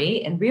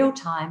summary in real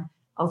time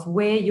of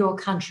where your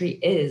country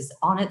is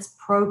on its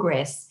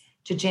progress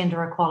to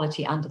gender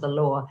equality under the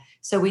law.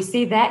 So we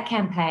see that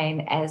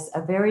campaign as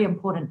a very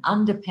important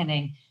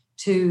underpinning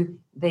to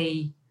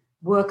the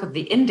work of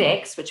the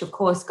index, which of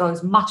course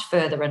goes much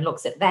further and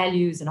looks at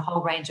values and a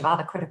whole range of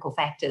other critical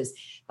factors.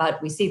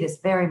 But we see this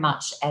very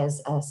much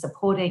as a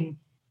supporting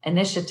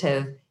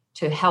initiative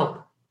to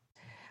help.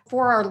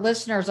 For our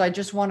listeners, I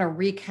just want to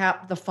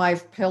recap the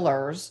 5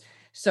 pillars.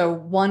 So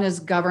 1 is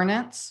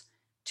governance,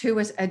 2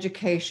 is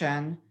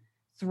education,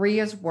 3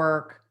 is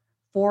work,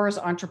 4 is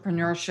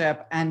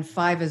entrepreneurship, and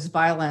 5 is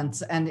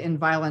violence. And in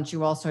violence,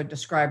 you also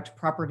described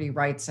property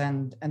rights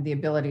and the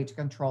ability to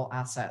control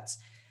assets.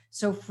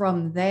 So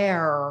from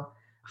there,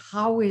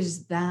 how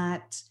is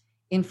that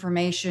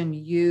information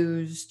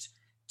used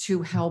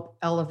to help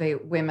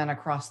elevate women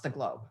across the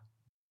globe?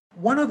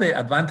 One of the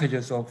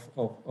advantages of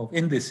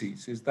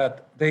indices is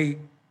that they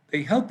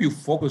help you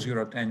focus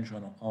your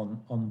attention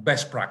on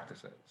best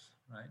practices,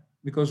 right?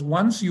 Because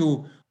once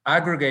you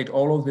aggregate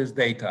all of this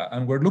data,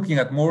 and we're looking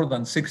at more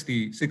than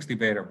 60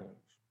 variables,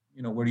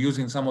 we're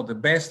using some of the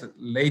best,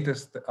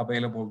 latest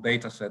available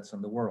data sets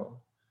in the world.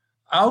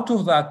 Out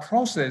of that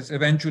process,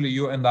 eventually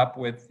you end up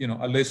with,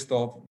 a list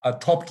of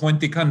top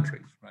 20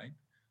 countries, right?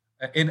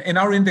 In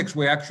our index,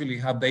 we actually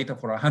have data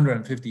for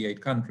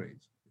 158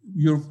 countries.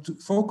 You're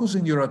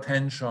focusing your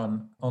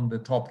attention on the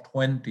top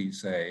 20,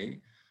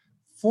 say,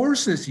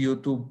 forces you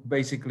to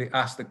basically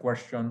ask the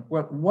question,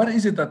 well, what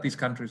is it that these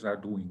countries are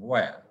doing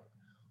well?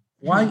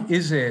 Why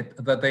is it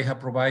that they have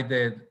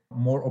provided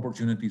more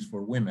opportunities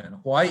for women?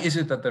 Why is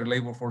it that their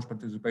labor force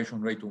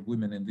participation rate of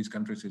women in these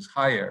countries is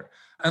higher?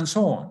 And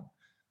so on.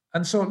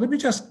 And so let me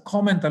just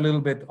comment a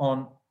little bit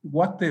on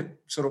what the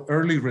sort of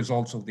early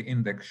results of the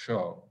index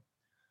show.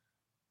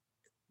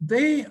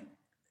 The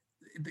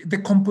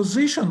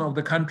composition of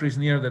the countries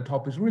near the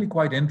top is really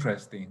quite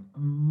interesting.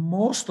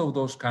 Most of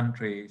those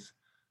countries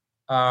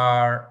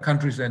are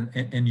countries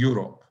in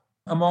Europe.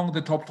 Among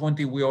the top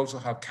 20, we also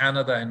have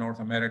Canada in North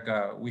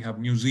America. We have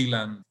New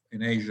Zealand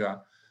in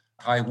Asia.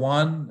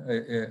 Taiwan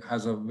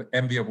has an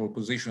enviable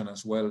position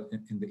as well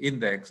in the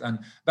index. And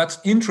that's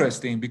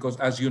interesting because,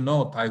 as you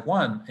know,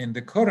 Taiwan, in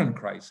the current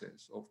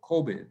crisis of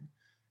COVID,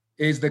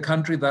 is the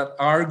country that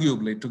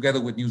arguably,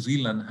 together with New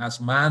Zealand, has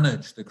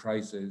managed the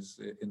crisis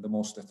in the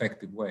most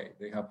effective way.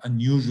 They have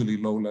unusually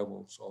low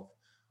levels of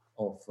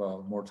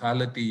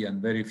mortality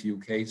and very few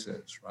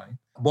cases, right?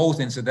 Both,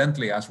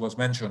 incidentally, as was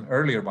mentioned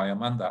earlier by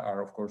Amanda,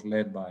 are of course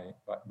led by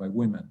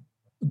women.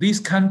 These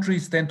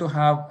countries tend to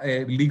have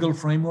a legal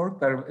framework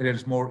that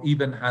is more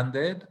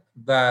even-handed,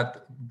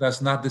 that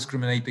does not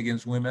discriminate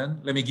against women.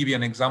 Let me give you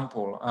an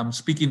example. I'm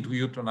speaking to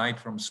you tonight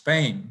from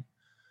Spain.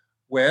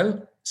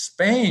 Well,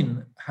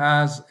 Spain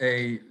has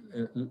a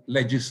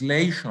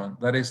legislation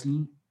that is,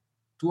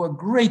 to a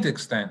great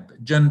extent,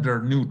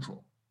 gender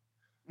neutral.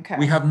 Okay.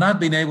 We have not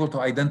been able to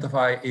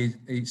identify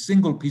a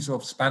single piece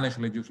of Spanish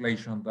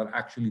legislation that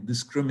actually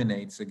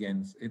discriminates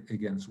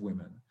against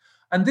women.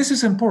 And this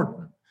is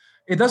important.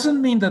 It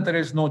doesn't mean that there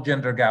is no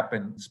gender gap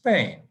in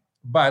Spain,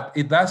 but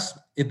it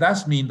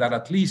does mean that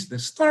at least the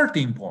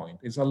starting point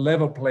is a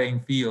level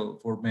playing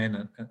field for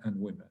men and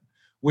women.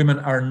 Women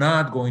are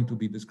not going to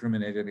be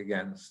discriminated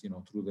against,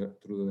 through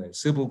the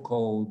civil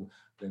code,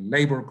 the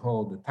labor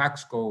code, the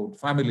tax code,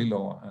 family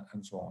law,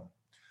 and so on.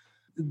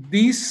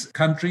 These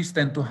countries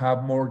tend to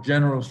have more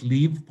generous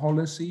leave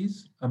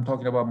policies. I'm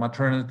talking about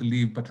maternity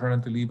leave,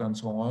 paternity leave, and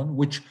so on,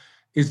 which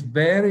is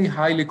very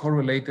highly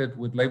correlated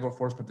with labor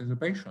force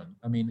participation.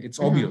 I mean, it's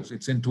obvious,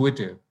 it's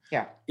intuitive.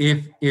 Yeah.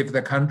 If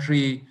the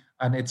country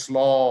and its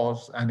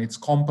laws and its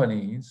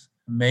companies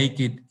make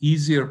it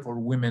easier for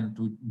women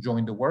to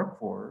join the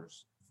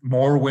workforce,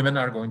 more women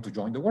are going to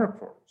join the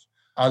workforce.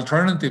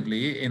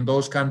 Alternatively, in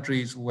those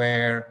countries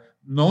where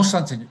no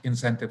such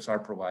incentives are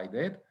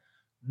provided,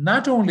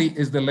 not only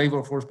is the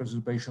labor force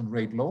participation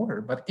rate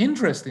lower, but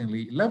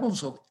interestingly,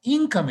 levels of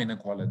income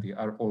inequality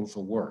are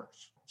also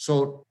worse.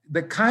 So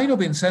the kind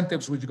of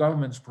incentives which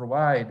governments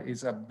provide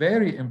is a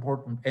very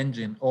important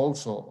engine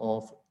also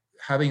of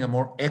having a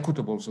more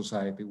equitable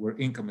society where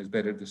income is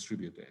better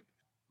distributed.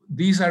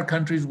 These are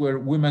countries where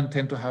women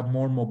tend to have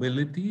more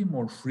mobility,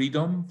 more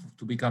freedom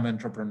to become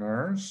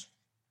entrepreneurs.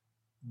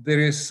 There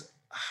is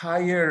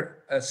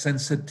higher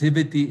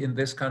sensitivity in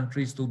these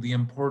countries to the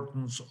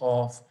importance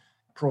of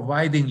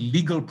providing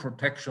legal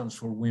protections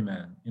for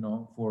women,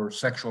 for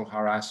sexual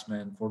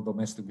harassment, for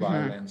domestic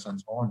violence, and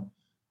so on.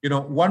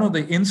 One of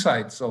the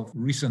insights of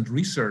recent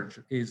research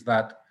is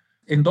that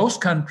in those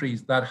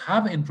countries that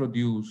have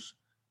introduced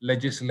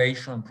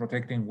legislation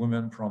protecting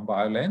women from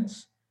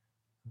violence,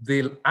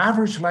 the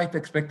average life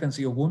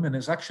expectancy of women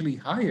is actually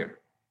higher.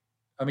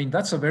 I mean,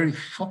 that's a very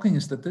shocking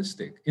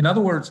statistic. In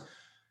other words,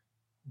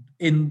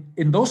 in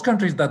those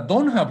countries that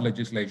don't have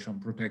legislation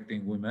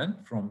protecting women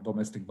from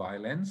domestic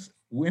violence,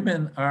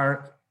 women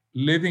are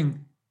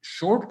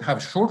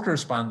have shorter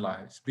span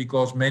lives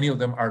because many of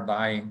them are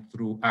dying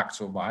through acts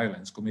of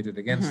violence committed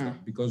against them,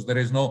 because there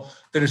is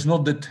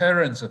no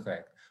deterrence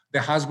effect.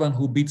 The husband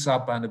who beats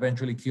up and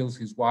eventually kills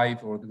his wife,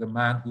 or the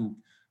man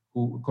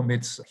who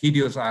commits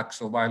hideous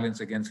acts of violence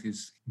against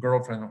his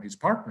girlfriend or his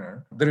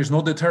partner, there is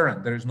no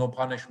deterrent, there is no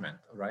punishment,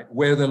 right?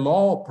 Where the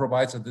law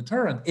provides a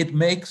deterrent,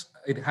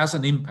 it has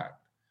an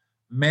impact.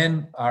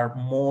 Men are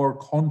more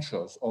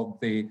conscious of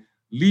the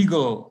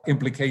legal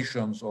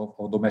implications of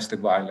domestic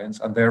violence,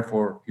 and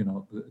therefore,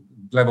 the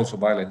levels of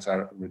violence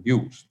are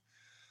reduced.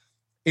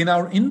 In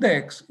our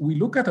index, we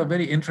look at a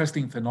very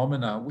interesting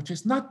phenomena, which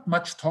is not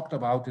much talked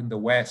about in the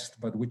West,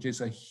 but which is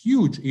a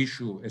huge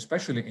issue,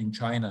 especially in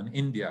China and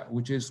India,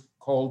 which is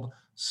called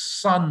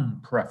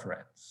son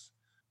preference.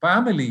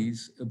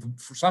 Families,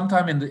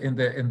 sometime in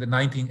the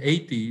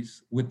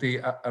 1980s, with the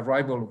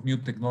arrival of new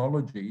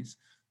technologies,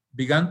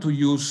 began to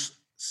use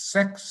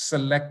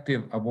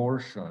sex-selective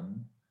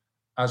abortion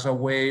as a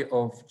way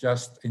of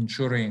just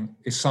ensuring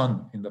a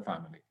son in the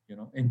family.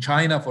 In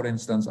China, for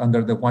instance,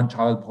 under the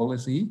one-child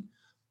policy,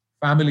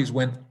 families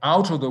went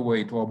out of the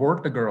way to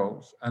abort the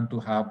girls and to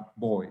have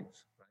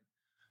boys.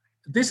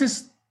 This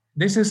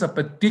is a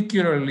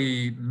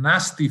particularly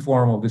nasty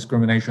form of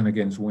discrimination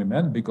against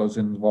women because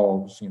it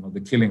involves,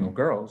 the killing of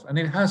girls, and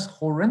it has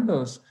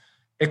horrendous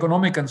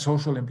economic and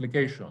social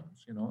implications.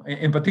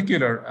 In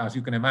particular, as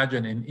you can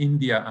imagine, in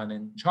India and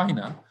in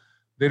China,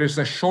 there is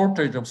a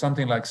shortage of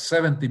something like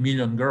 70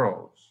 million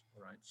girls,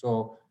 right?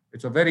 So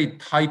it's a very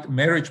tight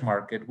marriage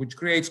market, which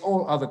creates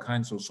all other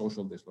kinds of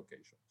social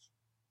dislocations.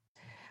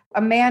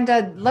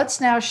 Amanda,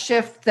 let's now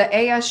shift. The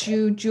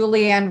ASU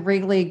Julianne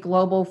Wrigley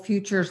Global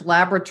Futures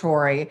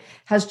Laboratory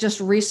has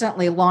just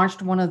recently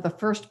launched one of the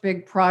first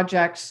big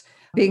projects,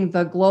 being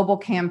the global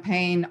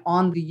campaign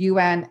on the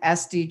UN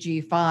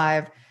SDG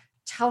 5.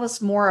 tell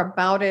us more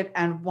about it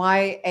and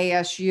why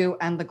ASU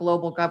and the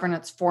Global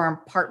Governance Forum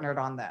partnered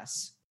on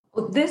this?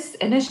 Well, this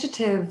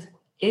initiative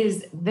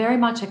is very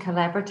much a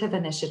collaborative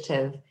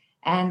initiative,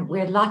 and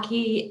we're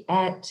lucky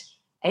at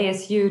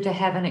ASU to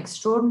have an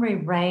extraordinary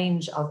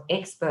range of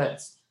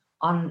experts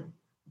on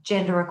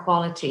gender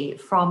equality,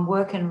 from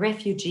work in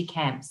refugee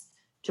camps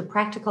to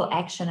practical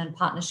action in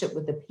partnership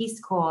with the Peace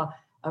Corps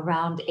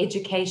around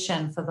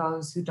education for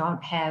those who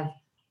don't have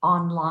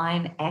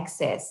online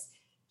access,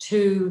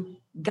 to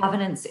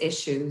governance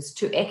issues,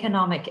 to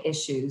economic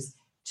issues,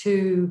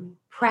 to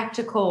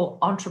practical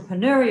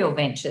entrepreneurial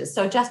ventures.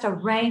 So just a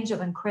range of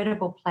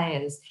incredible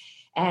players.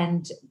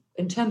 And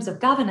in terms of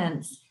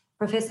governance,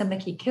 Professor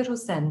Mikki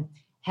Kittelsen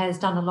has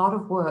done a lot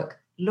of work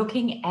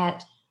looking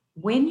at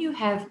when you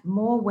have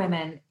more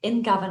women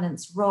in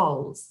governance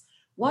roles,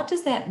 what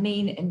does that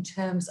mean in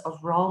terms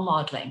of role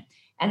modeling?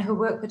 And her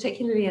work,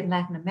 particularly in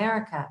Latin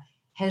America,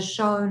 has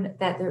shown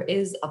that there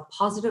is a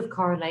positive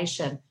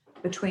correlation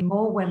between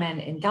more women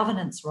in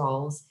governance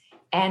roles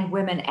and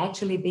women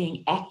actually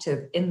being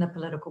active in the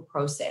political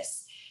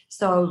process.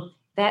 So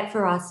that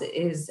for us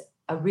is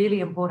a really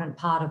important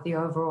part of the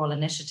overall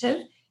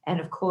initiative, and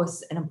of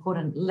course, an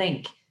important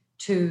link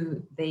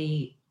to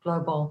the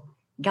Global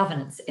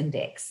Governance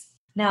Index.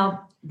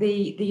 Now,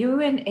 the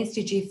UN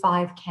SDG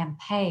 5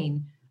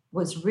 campaign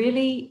was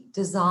really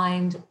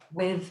designed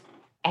with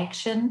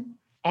action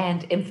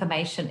and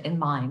information in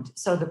mind.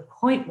 So the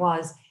point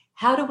was,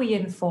 how do we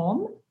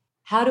inform?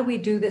 How do we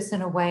do this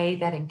in a way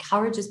that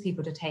encourages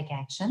people to take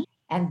action?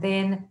 And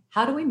then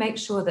how do we make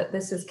sure that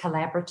this is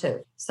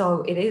collaborative?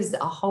 So it is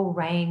a whole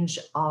range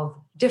of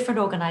different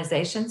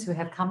organizations who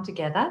have come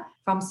together,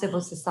 from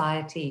civil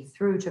society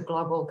through to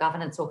global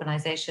governance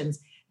organizations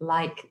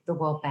like the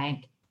World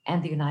Bank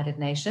and the United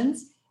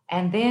Nations,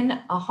 and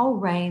then a whole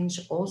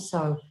range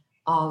also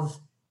of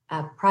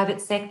private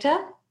sector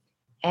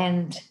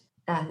and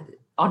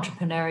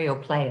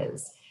entrepreneurial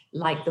players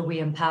like the We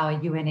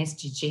Empower UN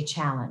SDG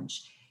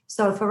Challenge.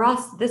 So for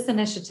us, this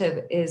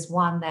initiative is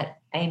one that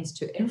aims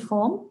to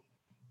inform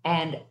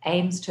and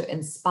aims to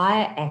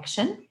inspire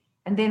action.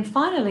 And then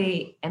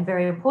finally, and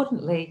very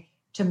importantly,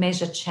 to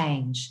measure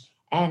change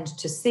and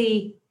to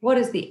see what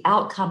is the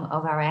outcome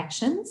of our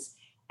actions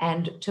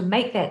and to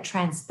make that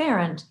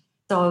transparent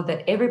so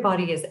that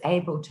everybody is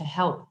able to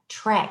help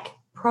track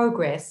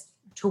progress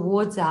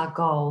towards our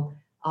goal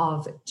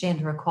of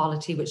gender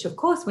equality, which of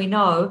course we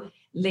know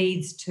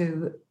leads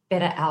to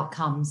better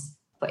outcomes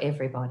for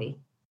everybody.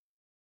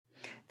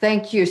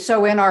 Thank you.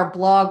 So in our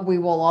blog, we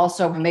will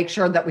also make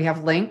sure that we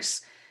have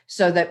links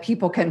so that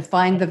people can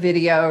find the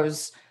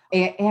videos.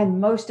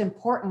 And most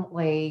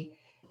importantly,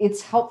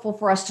 it's helpful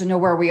for us to know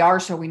where we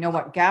are so we know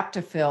what gap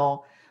to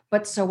fill.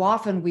 But so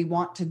often we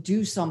want to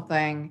do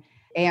something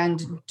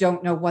and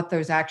don't know what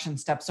those action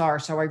steps are.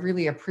 So I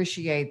really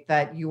appreciate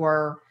that you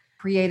are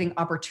creating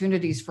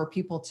opportunities for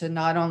people to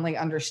not only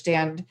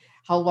understand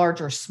how large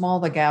or small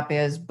the gap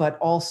is, but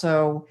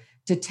also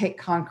to take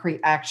concrete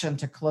action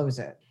to close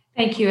it.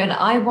 Thank you. And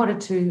I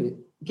wanted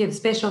to give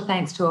special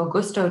thanks to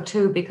Augusto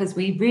too, because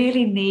we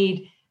really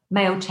need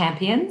male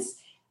champions.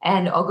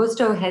 And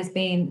Augusto has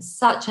been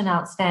such an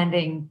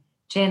outstanding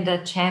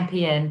gender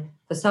champion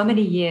for so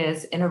many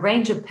years in a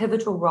range of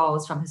pivotal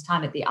roles, from his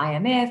time at the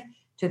IMF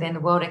to then the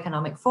World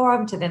Economic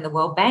Forum to then the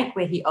World Bank,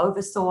 where he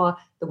oversaw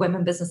the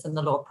Women, Business and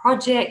the Law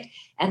Project,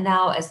 and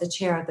now as the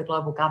chair of the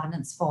Global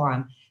Governance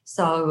Forum.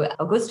 So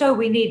Augusto,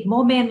 we need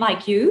more men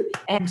like you,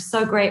 and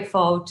so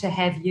grateful to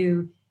have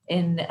you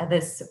in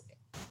this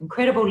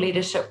incredible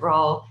leadership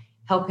role,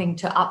 helping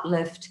to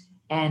uplift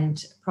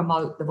and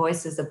promote the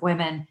voices of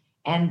women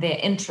and their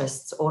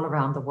interests all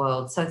around the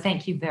world. So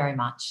thank you very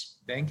much.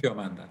 Thank you,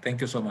 Amanda.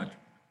 Thank you so much.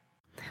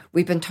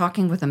 We've been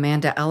talking with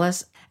Amanda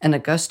Ellis and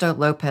Augusto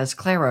Lopez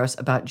Claros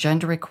about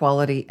gender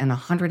equality in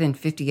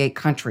 158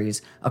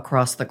 countries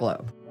across the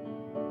globe.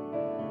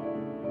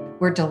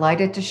 We're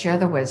delighted to share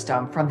the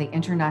wisdom from the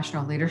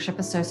International Leadership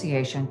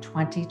Association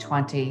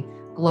 2020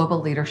 Global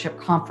Leadership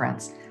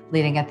Conference,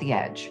 Leading at the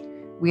Edge.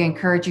 We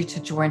encourage you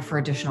to join for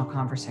additional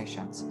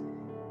conversations.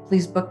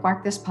 Please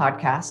bookmark this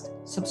podcast,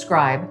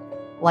 subscribe,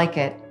 like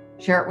it,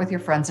 share it with your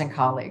friends and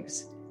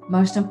colleagues.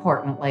 Most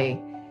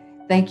importantly,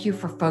 thank you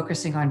for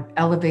focusing on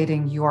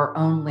elevating your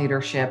own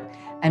leadership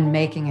and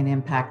making an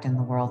impact in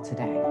the world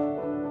today.